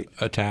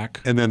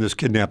attack. And then this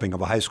kidnapping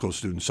of a high school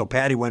student. So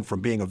Patty went from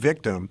being a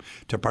victim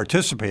to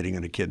participating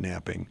in a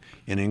kidnapping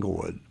in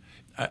Inglewood.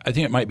 I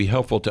think it might be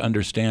helpful to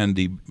understand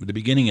the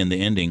beginning and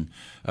the ending.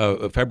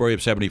 February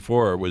of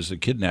 '74 was the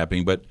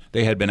kidnapping, but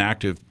they had been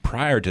active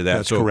prior to that.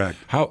 That's correct.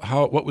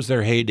 What was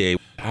their heyday?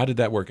 How did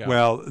that work out?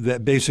 Well,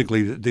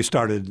 basically, they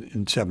started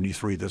in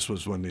 '73. This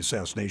was when the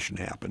assassination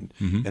happened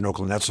in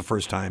Oakland. That's the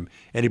first time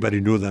anybody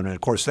knew them. And,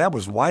 of course, that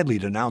was widely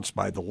denounced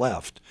by the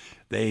left.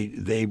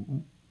 They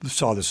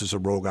saw this as a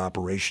rogue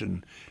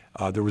operation.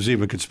 There was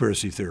even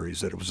conspiracy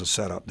theories that it was a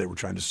setup. They were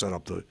trying to set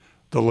up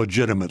the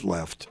legitimate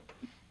left.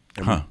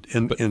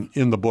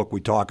 In the book,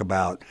 we talk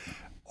about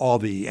all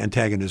the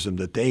antagonism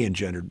that they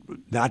engendered,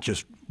 not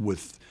just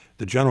with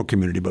the general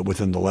community, but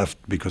within the left,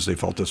 because they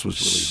felt this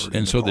was really hurting.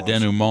 And so the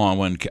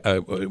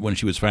denouement, when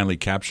she was finally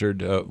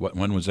captured,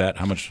 when was that?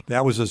 How much?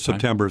 That was in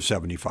September of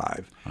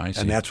 '75. I see.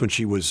 And that's when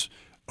she was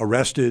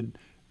arrested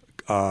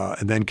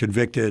and then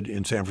convicted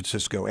in San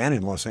Francisco and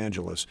in Los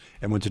Angeles,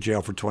 and went to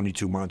jail for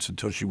 22 months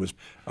until she was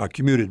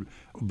commuted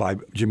by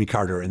Jimmy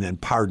Carter and then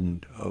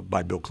pardoned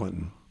by Bill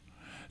Clinton.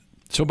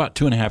 So about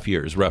 2.5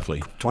 years,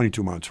 roughly.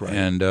 22 months, right.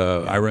 And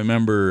I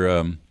remember,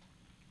 of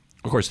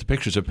course, the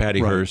pictures of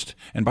Patty Hearst.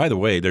 And by the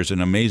way, there's an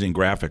amazing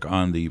graphic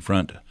on the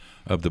front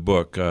of the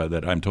book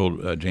that I'm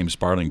told James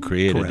Sparling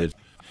created. Correct.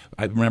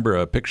 I remember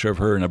a picture of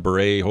her in a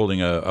beret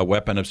holding a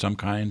weapon of some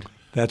kind.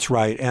 That's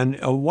right. And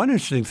one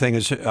interesting thing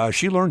is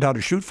she learned how to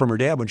shoot from her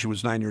dad when she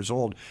was 9 years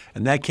old,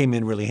 and that came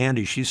in really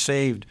handy. She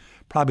saved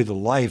probably the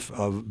life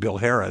of Bill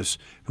Harris,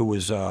 who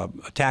was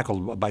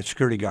tackled by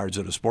security guards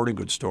at a sporting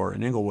goods store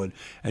in Inglewood.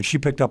 And she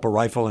picked up a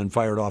rifle and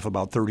fired off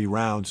about 30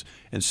 rounds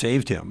and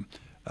saved him.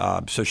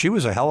 So she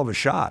was a hell of a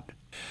shot.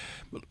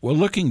 Well,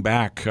 looking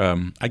back,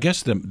 I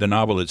guess the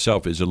novel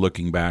itself is a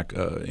looking back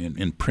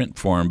in print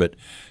form. But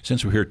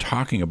since we're here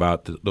talking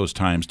about those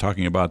times,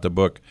 talking about the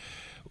book,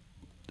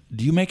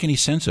 do you make any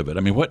sense of it?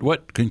 I mean,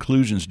 what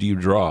conclusions do you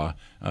draw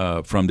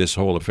from this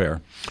whole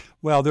affair?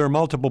 Well, there are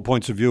multiple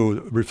points of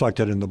view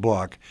reflected in the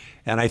book,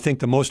 and I think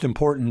the most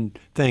important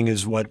thing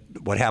is what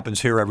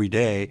happens here every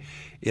day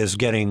is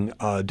getting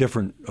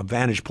different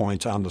vantage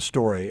points on the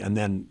story, and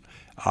then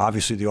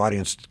obviously the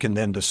audience can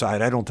then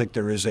decide. I don't think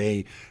there is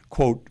a,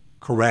 quote,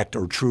 correct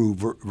or true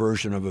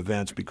version of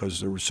events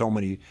because there were so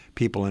many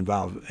people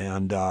involved,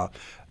 and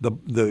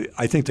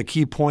I think the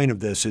key point of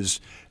this is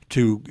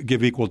to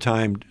give equal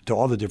time to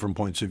all the different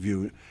points of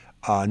view.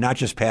 Not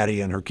just Patty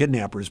and her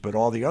kidnappers, but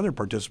all the other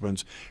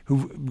participants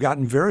who've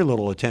gotten very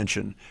little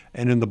attention.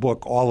 And in the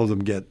book, all of them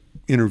get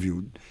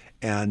interviewed.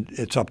 And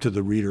it's up to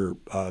the reader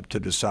to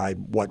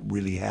decide what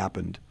really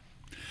happened.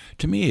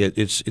 to me,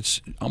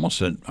 it's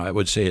almost I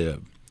would say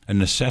a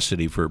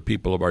necessity for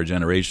people of our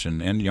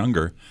generation and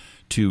younger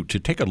to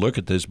take a look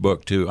at this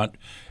book.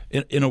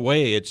 In a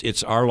way,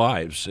 it's our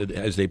lives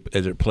as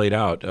it played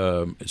out.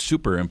 It's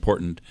super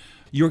important.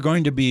 You're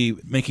going to be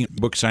making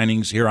book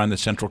signings here on the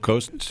Central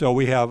Coast? So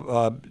we have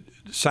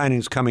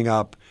signings coming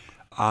up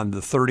on the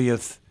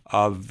 30th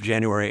of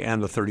January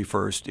and the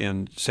 31st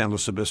in San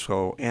Luis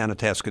Obispo and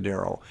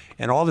Atascadero.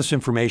 And all this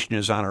information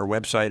is on our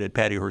website at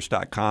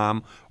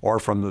pattyhearst.com or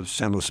from the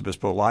San Luis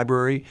Obispo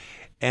Library.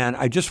 And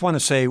I just want to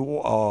say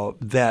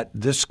that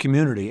this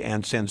community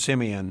and San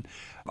Simeon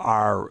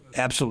are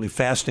absolutely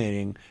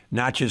fascinating,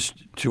 not just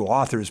to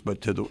authors, but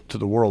to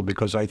the world,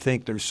 because I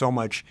think there's so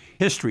much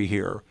history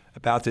here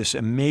about this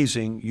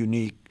amazing,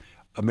 unique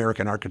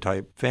American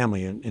archetype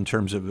family in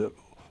terms of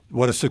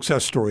what a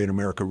success story in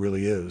America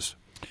really is.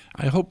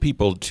 I hope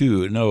people,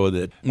 too, know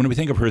that when we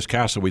think of Hearst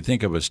Castle, we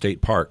think of a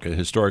state park, a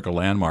historical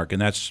landmark,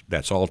 and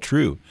that's all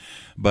true.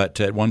 But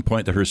at one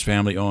point, the Hearst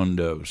family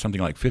owned something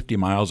like 50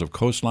 miles of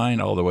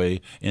coastline all the way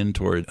in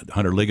toward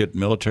Hunter Liggett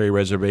Military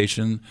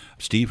Reservation.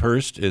 Steve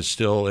Hearst is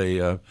still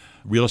a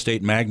real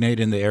estate magnate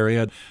in the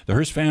area. The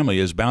Hearst family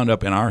is bound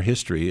up in our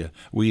history,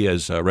 we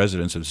as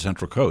residents of the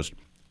Central Coast.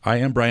 I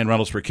am Brian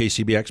Reynolds for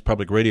KCBX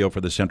Public Radio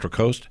for the Central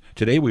Coast.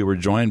 Today we were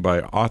joined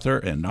by author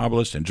and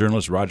novelist and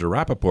journalist Roger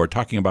Rapoport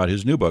talking about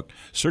his new book,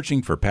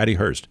 Searching for Patty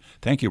Hearst.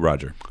 Thank you,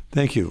 Roger.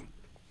 Thank you.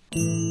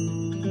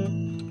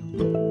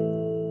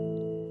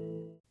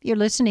 You're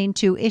listening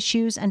to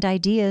Issues and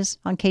Ideas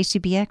on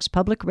KCBX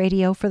Public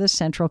Radio for the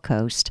Central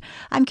Coast.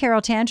 I'm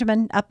Carol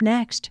Tangeman. Up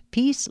next,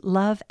 Peace,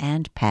 Love,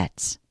 and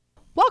Pets.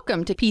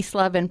 Welcome to Peace,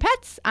 Love, and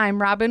Pets.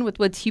 I'm Robin with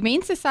Woods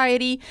Humane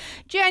Society.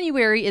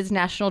 January is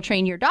National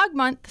Train Your Dog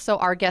Month, so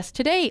our guests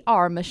today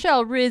are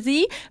Michelle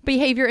Rizzi,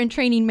 Behavior and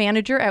Training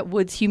Manager at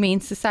Woods Humane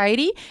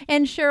Society,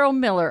 and Cheryl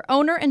Miller,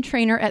 owner and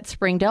trainer at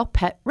Springdale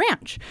Pet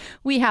Ranch.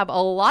 We have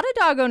a lot of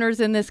dog owners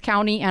in this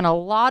county and a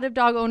lot of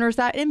dog owners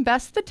that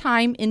invest the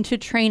time into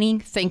training,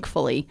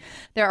 thankfully.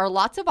 There are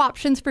lots of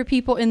options for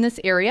people in this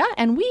area,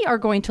 and we are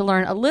going to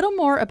learn a little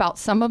more about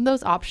some of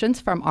those options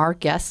from our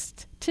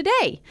guests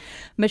today.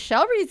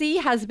 Michelle Rizzi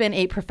has been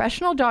a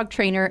professional dog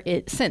trainer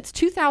since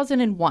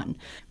 2001.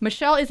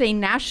 Michelle is a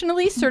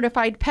nationally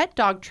certified pet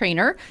dog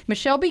trainer.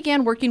 Michelle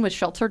began working with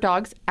shelter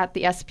dogs at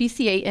the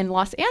SPCA in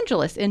Los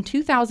Angeles in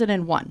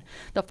 2001.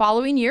 The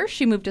following year,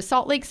 she moved to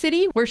Salt Lake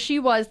City, where she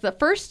was the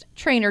first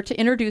trainer to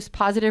introduce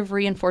positive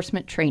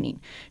reinforcement training.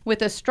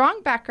 With a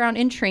strong background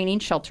in training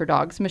shelter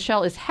dogs,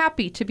 Michelle is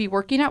happy to be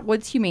working at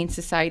Woods Humane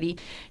Society.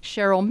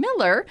 Cheryl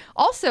Miller,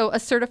 also a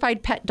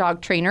certified pet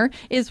dog trainer,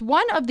 is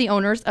one of the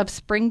owners of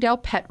Springdale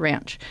Pet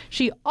Ranch.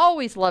 She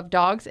always loved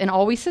dogs and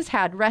always has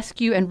had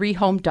rescue and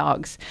rehomed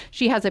dogs.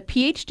 She has a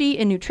PhD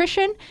in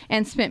nutrition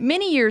and spent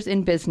many years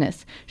in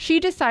business.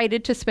 She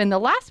decided to spend the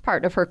last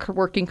part of her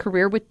working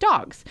career with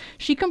dogs.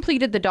 She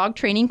completed the dog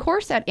training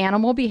course at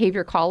Animal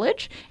Behavior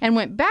College and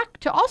went back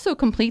to also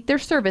complete their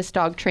service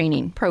dog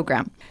training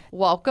program.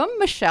 Welcome,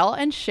 Michelle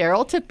and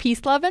Cheryl, to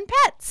Peace, Love, and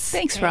Pets.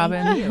 Thanks,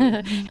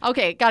 Robin.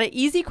 Okay, got an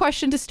easy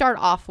question to start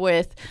off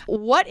with.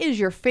 What is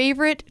your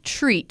favorite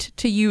treat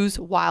to use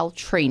while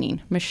training?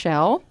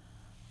 Michelle?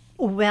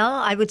 Well,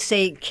 I would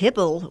say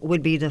kibble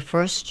would be the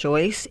first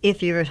choice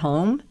if you're at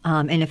home,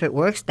 and if it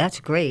works, that's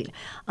great.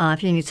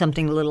 If you need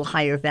something a little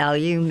higher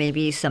value,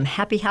 maybe some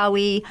Happy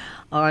Howie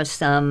or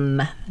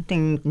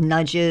something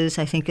nudges,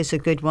 I think is a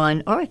good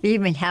one. Or if you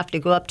even have to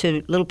go up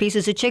to little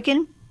pieces of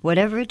chicken,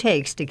 whatever it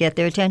takes to get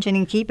their attention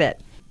and keep it.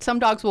 Some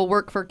dogs will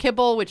work for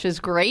kibble, which is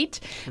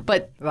great,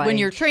 but when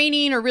you're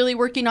training or really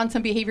working on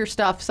some behavior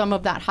stuff, some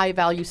of that high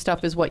value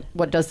stuff is what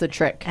does the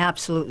trick.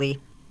 Absolutely.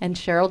 And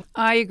Cheryl?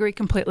 I agree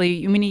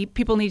completely.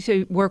 People need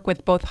to work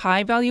with both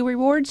high value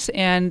rewards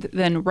and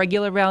then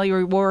regular value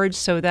rewards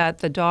so that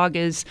the dog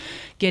is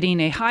getting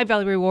a high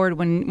value reward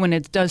when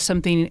it does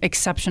something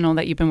exceptional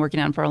that you've been working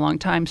on for a long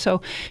time.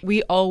 So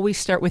we always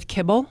start with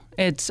kibble.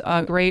 It's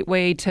a great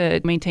way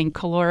to maintain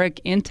caloric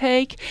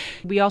intake.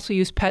 We also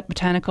use pet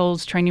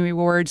botanicals, training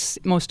rewards.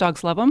 Most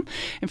dogs love them.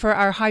 And for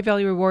our high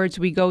value rewards,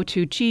 we go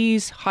to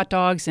cheese, hot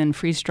dogs, and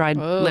freeze-dried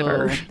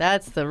liver.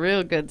 That's the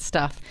real good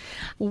stuff.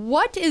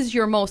 What is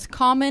your most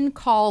common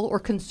call or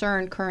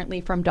concern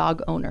currently from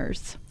dog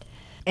owners?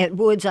 At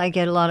Woods, I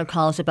get a lot of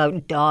calls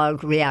about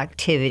dog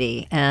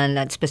reactivity, and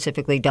that's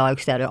specifically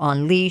dogs that are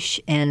on leash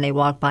and they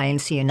walk by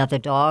and see another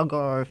dog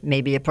or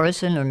maybe a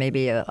person or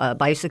maybe a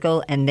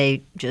bicycle, and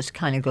they just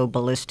kind of go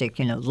ballistic,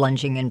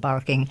 lunging and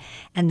barking,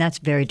 and that's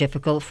very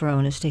difficult for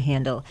owners to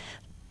handle.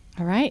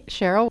 All right,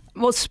 Cheryl.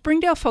 Well,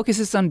 Springdale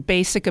focuses on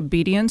basic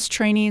obedience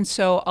training,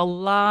 so a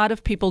lot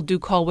of people do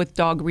call with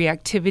dog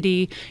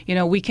reactivity.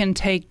 We can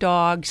take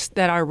dogs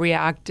that are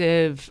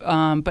reactive,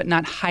 but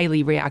not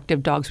highly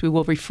reactive dogs. We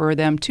will refer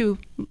them to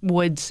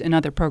Woods and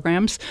other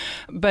programs.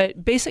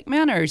 But basic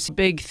manners,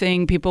 big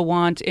thing people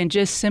want, and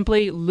just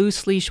simply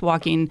loose leash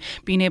walking,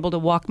 being able to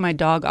walk my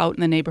dog out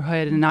in the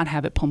neighborhood and not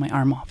have it pull my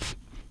arm off.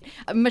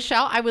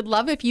 Michelle, I would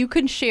love if you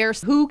could share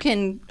who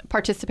can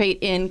participate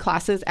in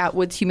classes at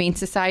Woods Humane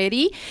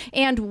Society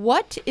and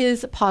what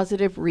is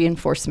positive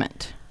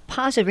reinforcement.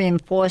 positive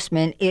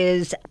reinforcement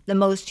is the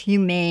most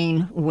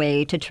humane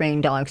way to train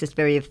dogs. It's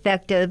very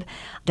effective.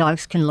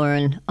 Dogs can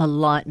learn a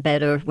lot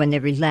better when they're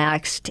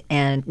relaxed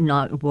and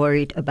not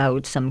worried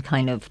about some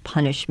kind of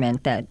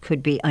punishment that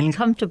could be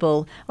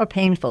uncomfortable or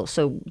painful.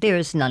 So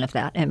there's none of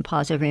that. And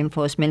positive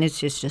reinforcement is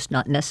just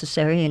not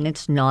necessary, and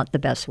it's not the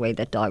best way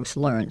that dogs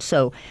learn.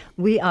 So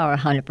we are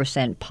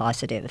 100%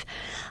 positive.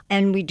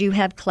 And we do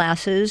have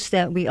classes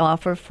that we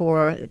offer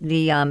for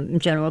the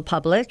general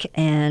public,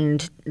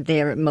 and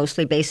they're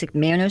mostly basic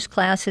manners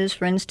classes.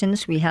 For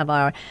instance, we have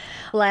our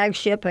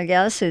flagship, I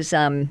guess, is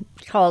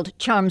called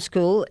Charm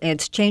School.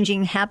 It's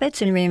changing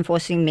habits and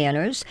reinforcing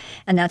manners,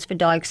 and that's for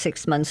dogs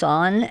 6 months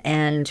on.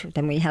 And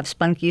then we have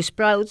Spunk You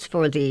Sprouts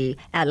for the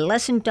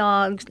adolescent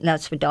dogs.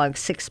 That's for dogs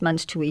 6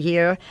 months to a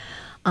year.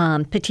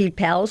 Petite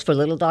Pals for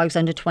little dogs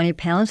under 20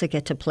 pounds that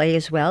get to play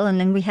as well. And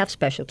then we have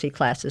specialty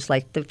classes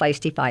like the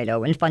Feisty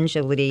Fido and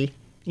Fungility,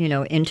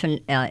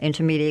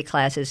 intermediate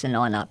classes and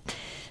on up.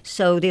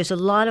 So there's a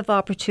lot of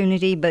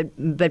opportunity,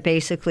 but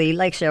basically,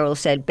 like Cheryl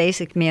said,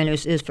 basic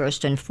manners is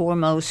first and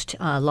foremost.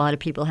 A lot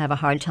of people have a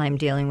hard time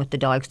dealing with the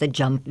dogs that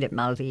jump, that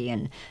mouthy,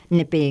 and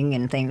nipping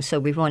and things. So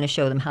we want to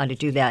show them how to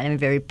do that in a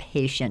very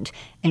patient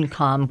and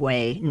calm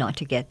way, not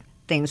to get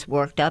things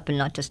worked up and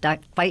not to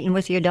start fighting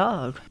with your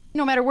dog.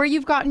 No matter where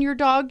you've gotten your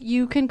dog,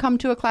 you can come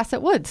to a class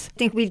at Woods. I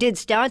think we did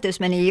start this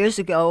many years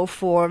ago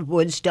for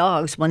Woods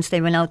dogs. Once they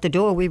went out the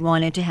door, we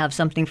wanted to have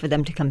something for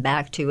them to come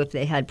back to if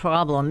they had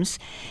problems.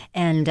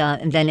 And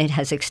then it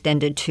has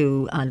extended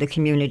to the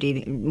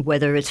community,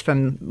 whether it's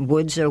from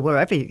Woods or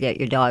wherever you get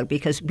your dog,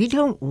 because we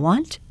don't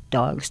want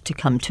dogs to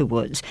come to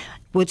Woods.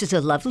 Woods is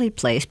a lovely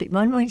place, but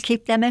we want to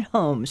keep them at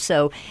home.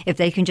 So if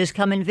they can just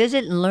come and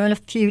visit and learn a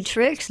few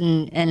tricks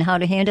and how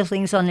to handle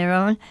things on their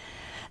own,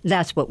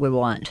 that's what we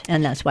want,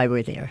 and that's why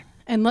we're there.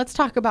 And let's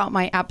talk about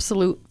my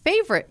absolute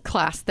favorite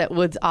class that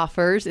Woods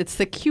offers. It's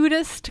the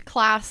cutest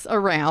class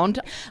around.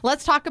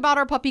 Let's talk about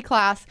our puppy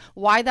class,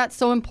 why that's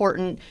so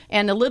important,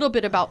 and a little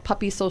bit about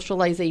puppy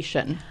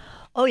socialization.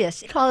 Oh,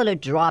 yes. We call it a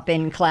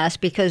drop-in class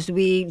because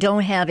we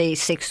don't have a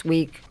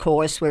 6-week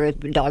course where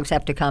dogs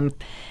have to come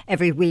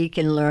every week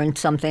and learn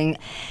something.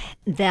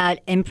 That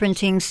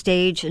imprinting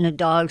stage in a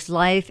dog's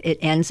life, it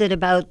ends at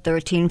about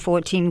 13,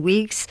 14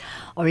 weeks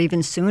or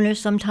even sooner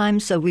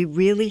sometimes. So we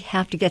really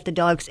have to get the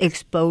dogs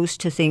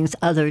exposed to things,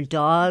 other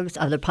dogs,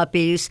 other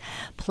puppies,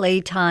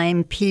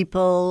 playtime,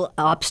 people,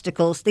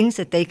 obstacles, things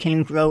that they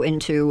can grow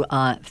into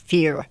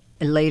fear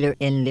later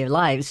in their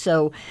lives.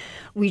 So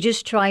we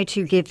just try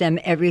to give them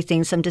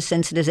everything, some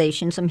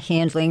desensitization, some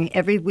handling.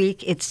 Every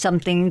week it's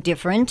something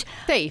different.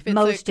 Safe. It's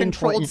most a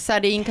controlled important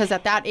setting because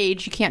at that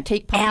age you can't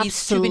take puppies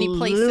Absolutely. to many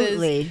places.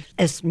 Absolutely.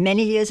 As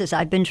many years as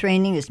I've been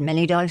training, as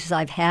many dogs as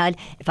I've had,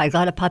 if I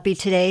got a puppy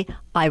today,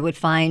 I would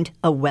find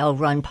a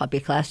well-run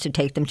puppy class to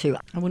take them to.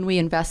 And when we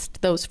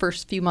invest those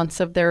first few months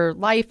of their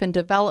life and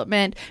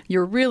development,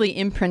 you're really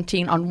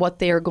imprinting on what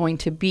they are going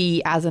to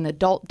be as an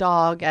adult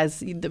dog. I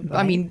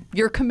mean,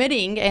 you're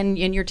committing and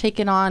you're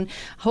taking on,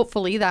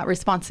 hopefully, that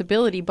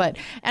responsibility,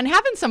 and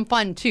having some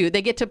fun too.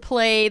 They get to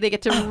play, they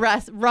get to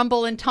rest,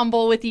 rumble and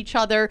tumble with each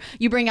other.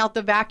 You bring out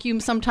the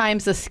vacuum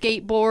sometimes, the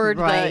skateboard,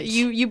 right.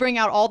 You bring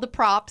out all the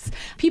props.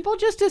 People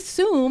just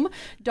assume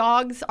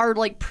dogs are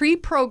like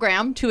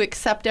pre-programmed to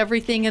accept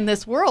everything in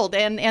this world,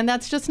 and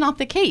that's just not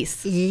the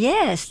case.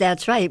 Yes,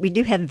 that's right. We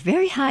do have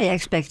very high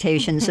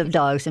expectations of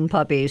dogs and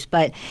puppies,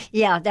 but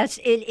yeah, that's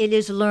it. It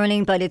is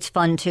learning, but it's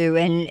fun too.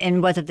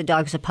 And whether the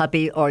dog's a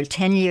puppy or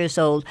 10 years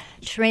old,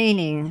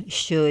 training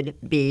should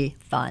be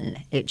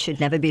fun. It should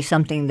never be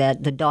something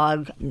that the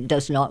dog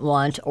does not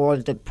want or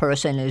the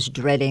person is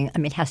dreading. I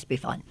mean, it has to be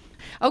fun.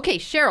 Okay,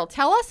 Cheryl,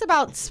 tell us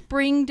about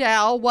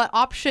Springdale. What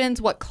options,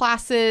 what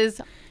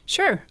classes?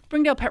 Sure.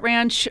 Springdale Pet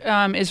Ranch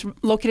is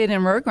located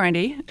in Rio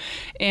Grande,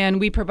 and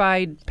we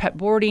provide pet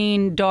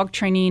boarding, dog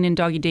training, and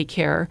doggy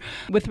daycare.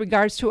 With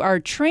regards to our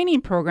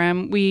training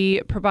program,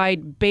 we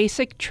provide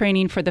basic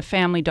training for the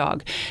family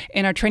dog,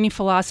 and our training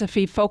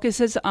philosophy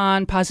focuses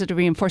on positive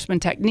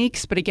reinforcement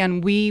techniques, but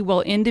again, we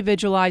will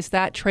individualize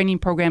that training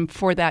program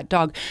for that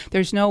dog.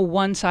 There's no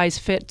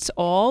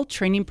one-size-fits-all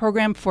training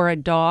program for a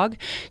dog,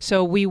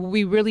 so we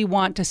really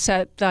want to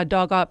set the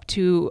dog up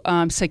to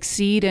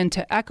succeed, and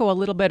to echo a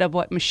little bit of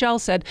what Michelle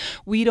said,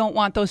 we don't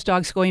want those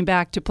dogs going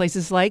back to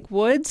places like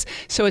Woods,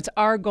 so it's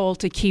our goal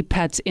to keep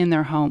pets in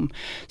their home.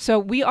 So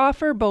we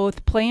offer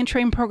both play and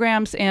train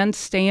programs and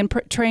stay and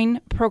train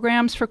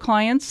programs for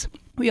clients.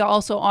 We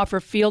also offer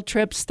field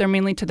trips. They're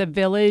mainly to the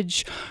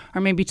village or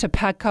maybe to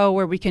Petco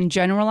where we can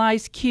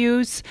generalize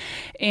cues.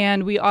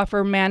 And we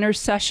offer manners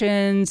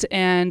sessions,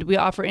 and we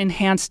offer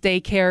enhanced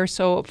daycare.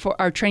 So for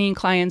our training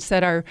clients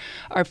that are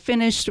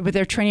finished with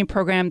their training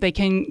program, they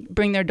can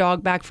bring their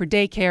dog back for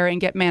daycare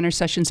and get manners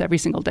sessions every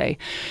single day.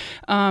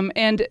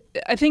 And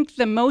I think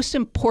the most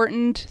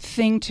important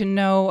thing to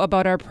know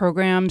about our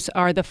programs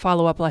are the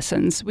follow-up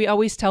lessons. We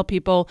always tell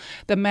people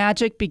the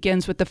magic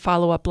begins with the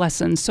follow-up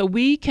lessons. So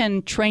we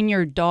can train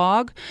your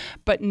dog,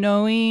 but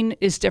knowing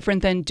is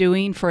different than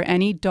doing for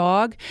any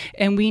dog,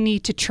 and we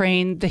need to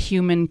train the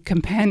human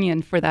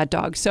companion for that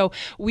dog. So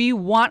we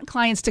want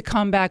clients to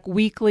come back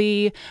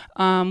weekly.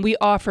 We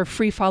offer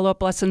free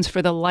follow-up lessons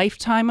for the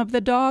lifetime of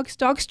the dogs.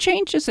 Dogs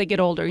change as they get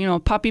older. A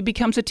puppy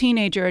becomes a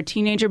teenager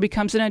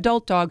becomes an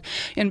adult dog.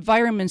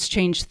 Environments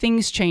change,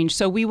 things change.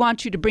 So we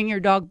want you to bring your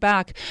dog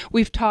back.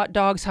 We've taught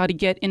dogs how to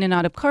get in and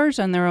out of cars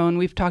on their own.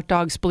 We've taught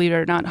dogs, believe it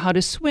or not, how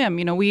to swim.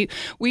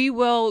 We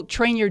will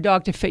train your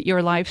dog to fit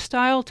your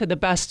lifestyle to the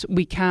best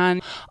we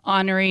can,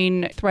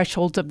 honoring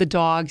thresholds of the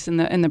dogs and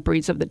the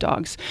breeds of the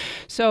dogs.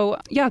 So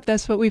yeah,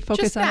 that's what we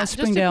focus on at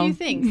Springdale.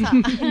 Just a few things.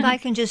 Huh? If I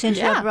can just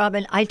interrupt,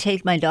 Robin, I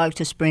take my dog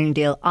to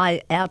Springdale.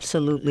 I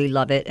absolutely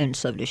love it, and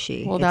so does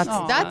she. Well, that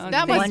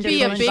must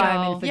be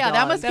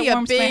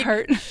a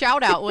big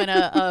shout out when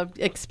a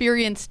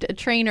experienced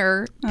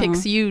trainer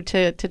picks you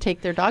to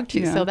take their dog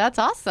to. Yeah. So that's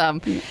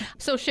awesome. Yeah.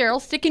 So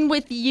Cheryl, sticking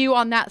with you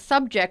on that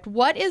subject,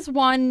 what is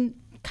one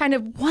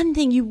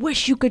thing you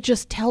wish you could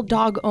just tell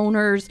dog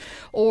owners,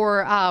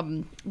 or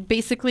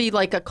basically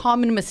like a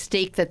common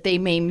mistake that they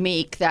may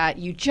make that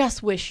you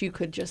just wish you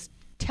could just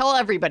tell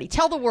everybody,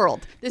 tell the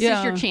world, this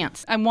is your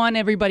chance? I want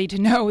everybody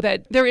to know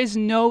that there is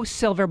no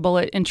silver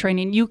bullet in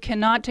training. You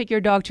cannot take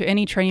your dog to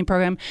any training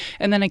program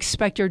and then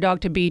expect your dog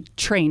to be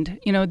trained.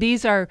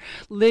 These are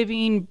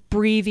living,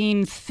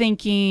 breathing,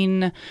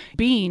 thinking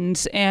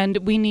beings, and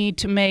we need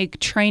to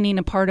make training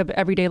a part of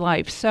everyday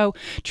life. So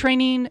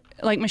training,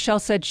 like Michelle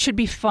said, should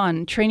be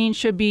fun. Training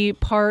should be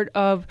part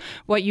of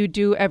what you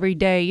do every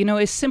day.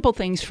 It's simple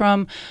things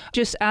from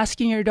just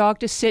asking your dog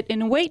to sit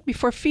and wait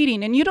before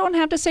feeding. And you don't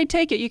have to say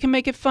take it. You can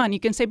make it fun. You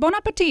can say bon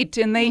appetit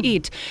and they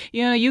eat.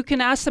 You can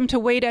ask them to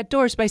wait at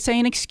doors by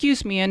saying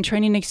excuse me and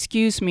training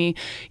excuse me,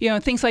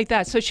 things like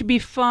that. So it should be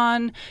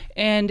fun,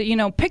 and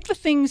pick the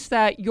things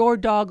that your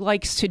dog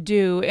likes to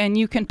do, and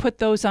you can put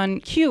those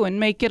on cue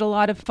and make it a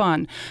lot of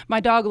fun. My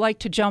dog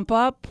liked to jump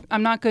up.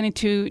 I'm not going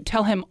to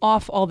tell him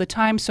off all the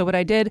time. So what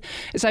I did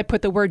is I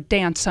put the word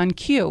dance on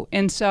cue.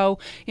 And so,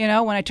 when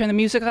I turn the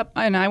music up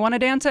and I want to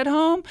dance at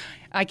home,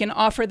 I can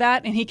offer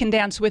that, and he can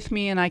dance with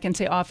me, and I can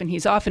say off, and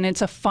he's off, and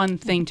it's a fun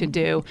thing to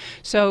do.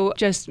 So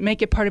just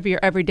make it part of your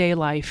everyday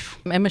life.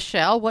 And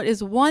Michelle, what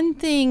is one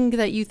thing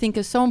that you think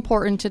is so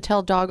important to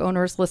tell dog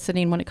owners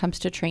listening when it comes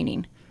to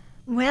training?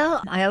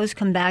 Well, I always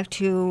come back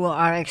to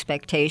our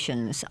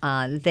expectations.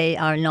 They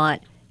are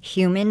not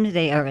human.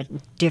 They are a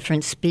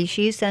different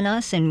species than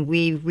us, and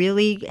we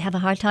really have a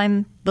hard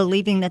time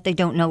believing that they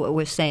don't know what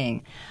we're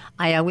saying.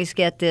 I always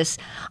get this,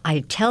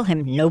 I tell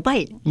him, no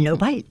bite,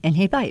 and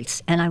he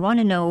bites. And I want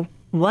to know,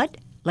 what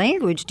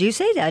language do you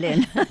say that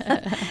in?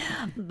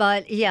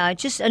 But yeah,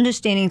 just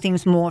understanding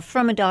things more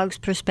from a dog's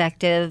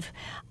perspective.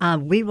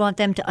 We want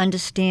them to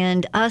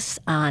understand us,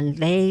 and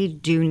they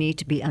do need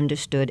to be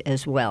understood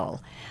as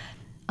well.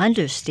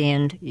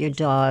 Understand your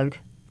dog,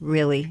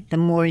 really. The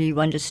more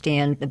you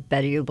understand, the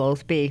better you'll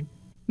both be.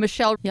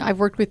 Michelle, I've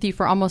worked with you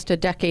for almost a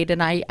decade,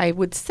 and I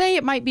would say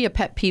it might be a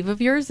pet peeve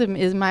of yours.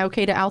 Am I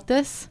okay to out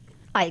this?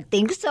 I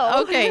think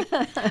so. Okay.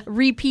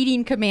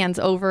 Repeating commands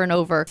over and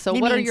over. So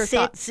what are your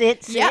thoughts?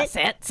 Sit. Yeah,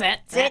 sit.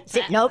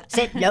 Nope,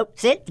 sit,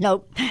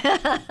 nope.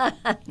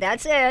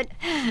 That's it.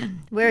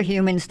 We're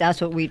humans. That's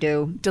what we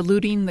do.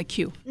 Diluting the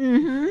cue.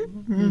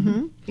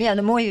 Yeah,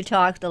 the more you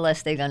talk, the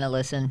less they're going to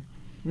listen.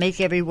 Make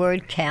every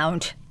word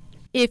count.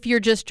 If you're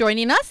just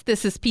joining us,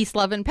 this is Peace,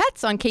 Love, and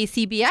Pets on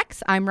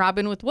KCBX. I'm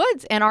Robin with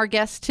Woods, and our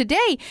guests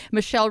today,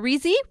 Michelle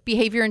Rizzi,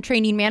 Behavior and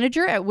Training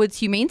Manager at Woods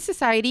Humane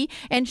Society,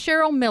 and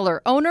Cheryl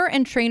Miller, Owner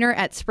and Trainer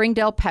at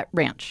Springdale Pet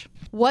Ranch.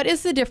 What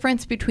is the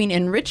difference between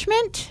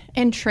enrichment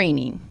and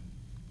training?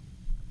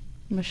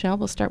 Michelle,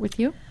 we'll start with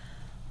you.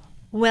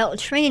 Well,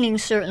 training,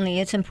 certainly,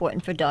 it's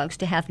important for dogs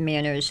to have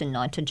manners and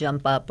not to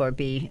jump up or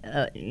be,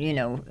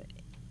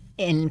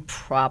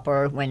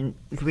 improper when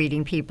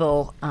greeting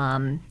people.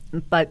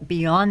 But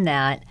beyond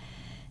that,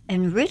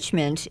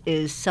 enrichment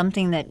is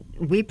something that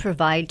we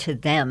provide to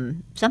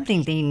them,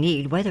 something they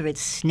need, whether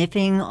it's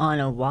sniffing on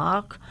a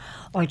walk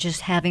or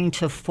just having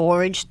to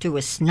forage through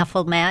a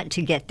snuffle mat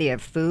to get their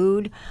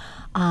food,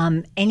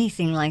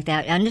 anything like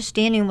that.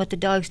 Understanding what the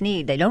dogs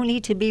need. They don't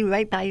need to be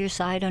right by your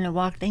side on a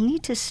walk. They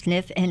need to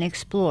sniff and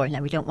explore.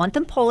 Now, we don't want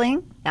them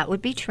pulling. That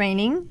would be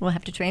training. We'll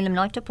have to train them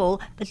not to pull.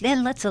 But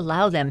then let's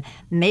allow them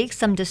make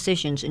some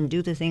decisions and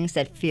do the things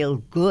that feel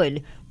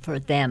good for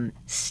them.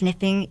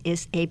 Sniffing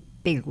is a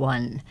big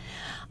one.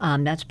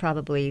 That's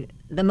probably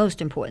the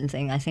most important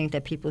thing I think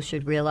that people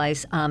should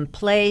realize.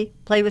 Play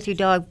with your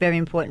dog, very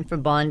important for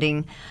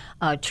bonding.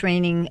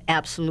 Training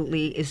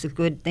absolutely is a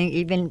good thing.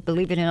 Even,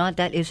 believe it or not,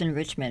 that is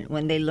enrichment.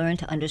 When they learn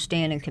to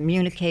understand and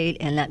communicate,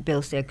 and that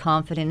builds their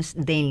confidence,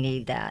 they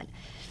need that.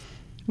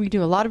 We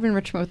do a lot of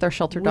enrichment with our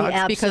shelter We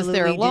dogs because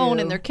they're absolutely alone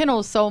do. in their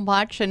kennels so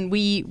much, and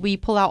we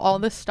pull out all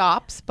the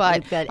stops.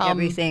 But We've got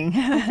everything.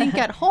 I think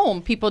at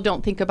home people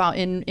don't think about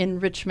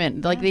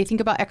enrichment. Like they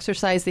think about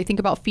exercise, they think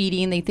about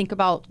feeding, they think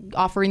about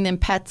offering them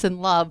pets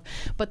and love.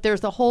 But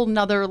there's a whole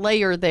nother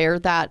layer there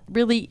that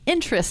really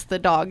interests the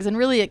dogs and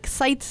really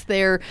excites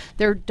their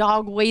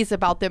dog ways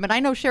about them. And I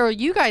know, Cheryl,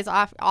 you guys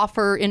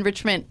offer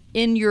enrichment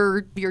in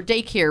your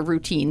daycare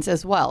routines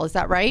as well. Is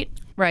that right?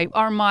 Right.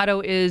 Our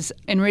motto is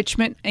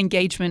enrichment,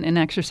 engagement, and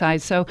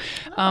exercise. So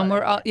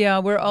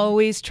we're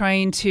always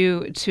trying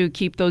to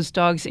keep those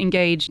dogs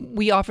engaged.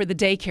 We offer the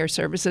daycare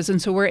services, and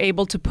so we're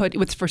able to put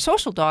for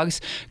social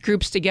dogs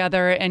groups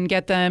together and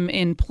get them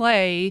in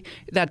play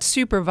that's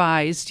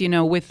supervised,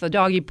 with the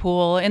doggy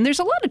pool. And there's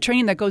a lot of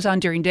training that goes on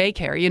during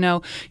daycare.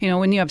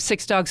 When you have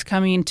 6 dogs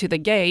coming to the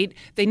gate,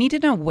 they need to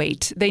know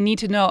wait. They need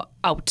to know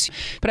out.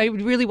 But I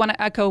really want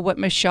to echo what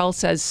Michelle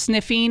says.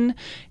 Sniffing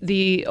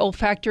the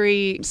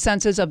olfactory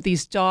senses of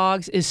these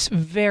dogs is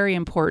very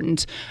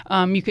important.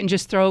 You can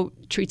just throw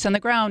treats on the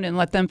ground and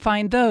let them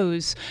find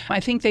those. I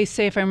think they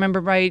say, if I remember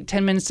right,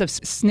 10 minutes of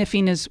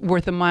sniffing is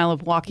worth a mile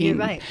of walking. You're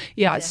right.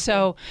 Yeah.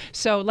 Exactly.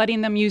 So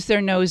letting them use their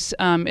nose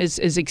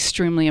is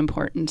extremely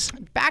important.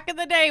 Back in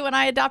the day when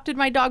I adopted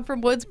my dog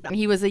from Woods,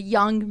 he was a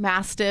young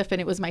Mastiff, and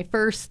it was my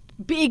first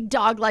big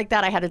dog like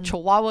that. I had a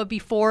Chihuahua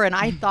before, and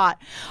I thought,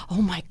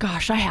 oh my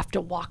gosh, I have to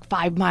walk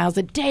 5 miles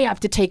a day. I have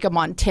to take him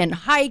on 10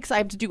 hikes. I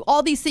have to do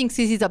all these things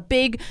because he's a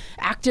big,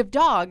 active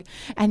dog.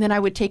 And then I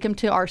would take him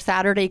to our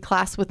Saturday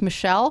class with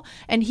Michelle,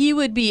 and he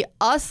would be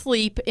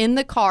asleep in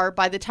the car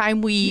by the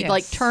time we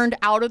turned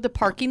out of the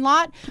parking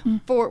lot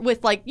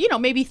with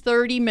maybe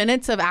 30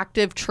 minutes of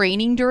active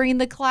training during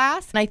the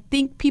class. And I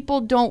think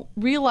people don't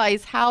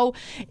realize how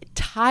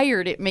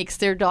tired it makes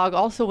their dog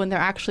also when they're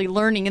actually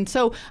learning. And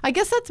so I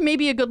guess that's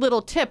maybe a good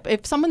little tip.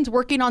 If someone's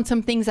working on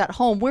some things at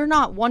home, we're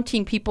not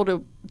wanting people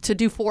to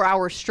do 4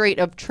 hours straight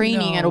of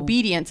training and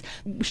obedience.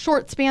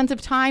 Short spans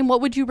of time,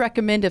 what would you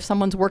recommend if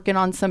someone's working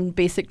on some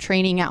basic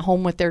training at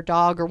home with their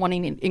dog or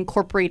wanting to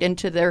incorporate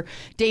into their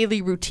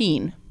daily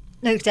routine?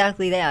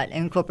 Exactly that.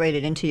 Incorporate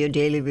it into your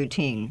daily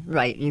routine.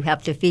 Right. You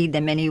have to feed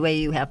them anyway.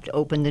 You have to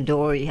open the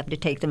door. You have to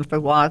take them for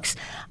walks.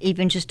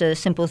 Even just a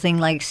simple thing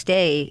like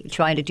stay.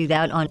 Try to do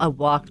that on a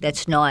walk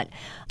that's not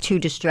too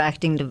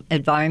distracting the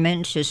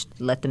environment. Just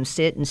let them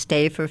sit and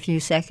stay for a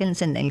few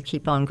seconds and then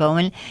keep on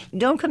going.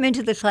 Don't come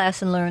into the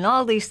class and learn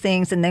all these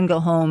things and then go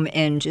home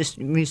and just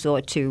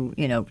resort to,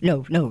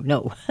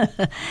 no.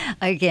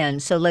 Again,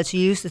 so let's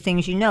use the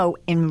things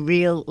in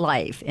real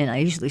life. And I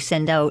usually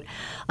send out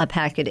a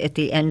packet at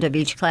the end of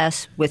each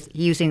class with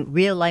using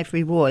real life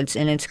rewards,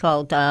 and it's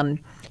called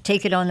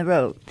Take It on the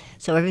Road.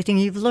 So everything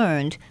you've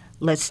learned,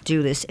 let's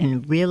do this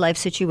in real life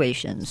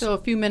situations. So a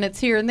few minutes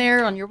here and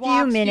there on your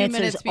walks, few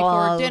minutes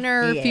before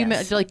dinner,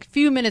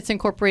 few minutes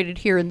incorporated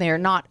here and there,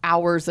 not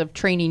hours of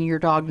training your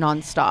dog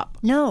nonstop.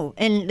 No,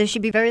 and there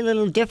should be very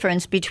little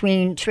difference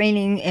between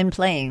training and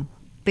playing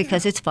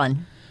because it's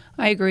fun.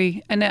 I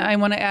agree. And I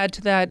want to add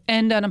to that,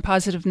 end on a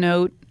positive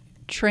note.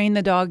 Train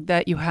the dog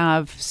that you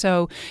have.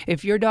 So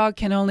if your dog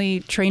can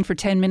only train for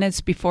 10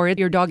 minutes before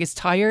your dog is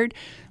tired,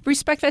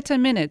 respect that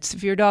 10 minutes.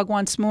 If your dog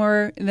wants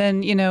more, then,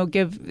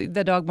 give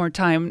the dog more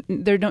time.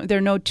 There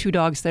are no 2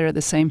 dogs that are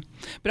the same.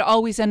 But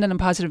always end on a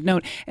positive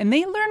note. And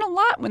they learn a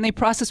lot when they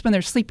process when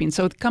they're sleeping.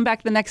 So come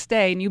back the next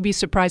day and you'll be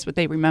surprised what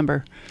they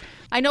remember.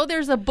 I know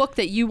there's a book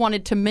that you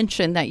wanted to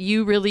mention that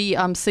you really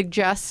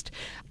suggest.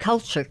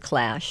 Culture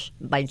Clash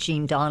by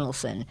Jean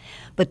Donaldson.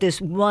 But this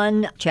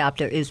one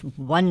chapter is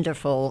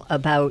wonderful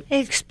about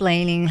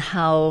explaining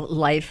how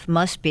life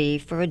must be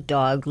for a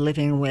dog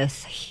living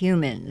with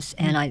humans.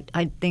 And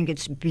I think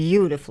it's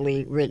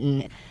beautifully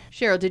written.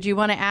 Cheryl, did you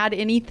want to add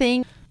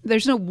anything?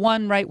 There's no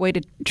one right way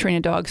to train a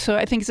dog. So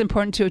I think it's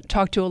important to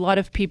talk to a lot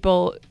of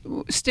people,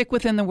 stick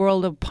within the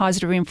world of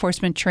positive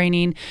reinforcement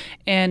training,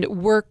 and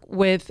work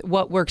with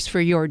what works for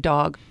your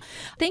dog.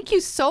 Thank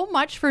you so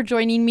much for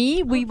joining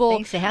me.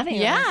 Thanks for having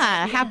us.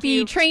 Yeah,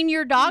 happy Train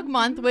Your Dog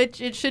Month, which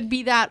it should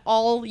be that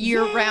all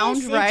year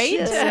round,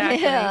 right?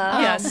 Exactly. Yeah.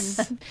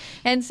 Yes.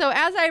 And so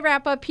as I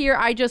wrap up here,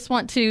 I just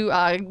want to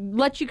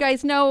let you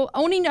guys know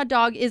owning a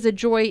dog is a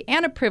joy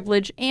and a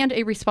privilege and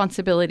a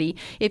responsibility.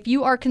 If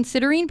you are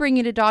considering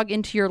bringing a dog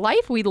into your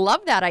life, we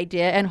love that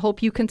idea and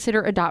hope you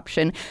consider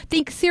adoption.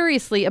 Think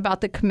seriously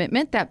about the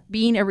commitment that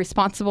being a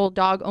responsible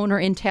dog owner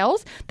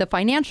entails, the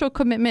financial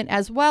commitment,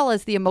 as well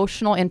as the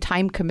emotional and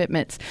time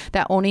commitments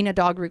that owning a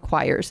dog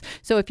requires.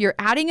 So if you're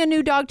adding a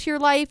new dog to your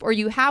life or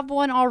you have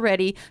one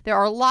already, there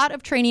are a lot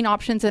of training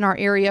options in our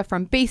area,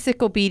 from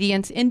basic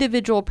obedience,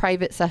 individual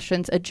private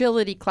sessions,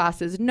 agility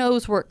classes,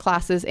 nose work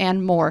classes,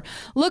 and more.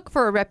 Look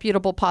for a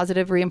reputable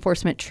positive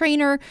reinforcement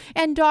trainer,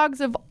 and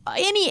dogs of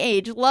any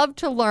age love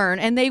to learn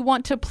and they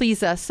want to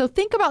please us. So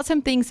think about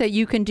some things that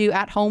you can do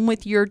at home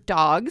with your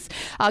dogs.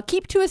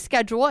 Keep to a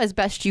schedule as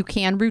best you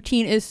can.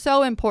 Routine is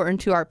so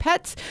important to our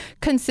pets.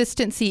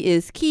 Consistency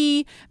is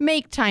key.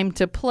 Make time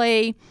to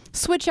play.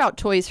 Switch out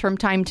toys from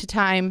time to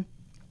time.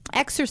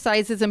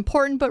 Exercise is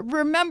important, but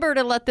remember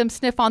to let them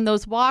sniff on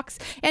those walks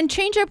and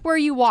change up where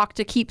you walk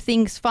to keep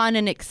things fun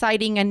and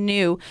exciting and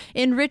new.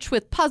 Enrich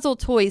with puzzle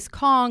toys,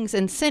 Kongs,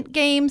 and scent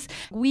games.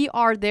 We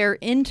are their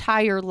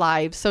entire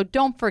lives, so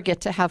don't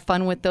forget to have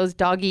fun with those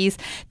doggies.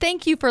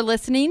 Thank you for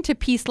listening to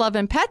Peace, Love,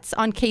 and Pets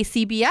on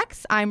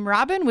KCBX. I'm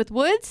Robin with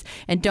Woods,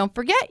 and don't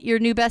forget, your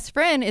new best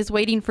friend is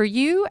waiting for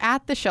you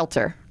at the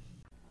shelter.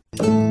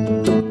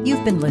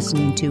 You've been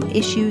listening to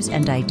Issues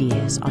and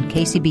Ideas on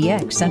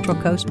KCBX Central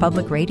Coast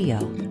Public Radio.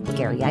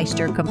 Gary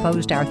Eister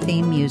composed our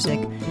theme music.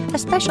 A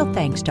special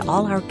thanks to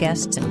all our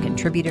guests and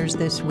contributors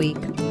this week.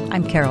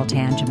 I'm Carol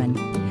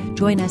Tangeman.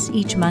 Join us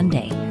each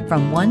Monday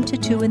from 1 to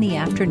 2 in the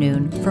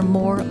afternoon for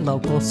more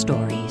local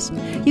stories.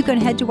 You can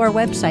head to our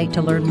website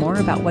to learn more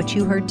about what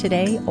you heard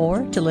today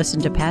or to listen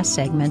to past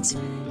segments,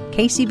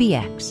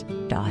 kcbx.org.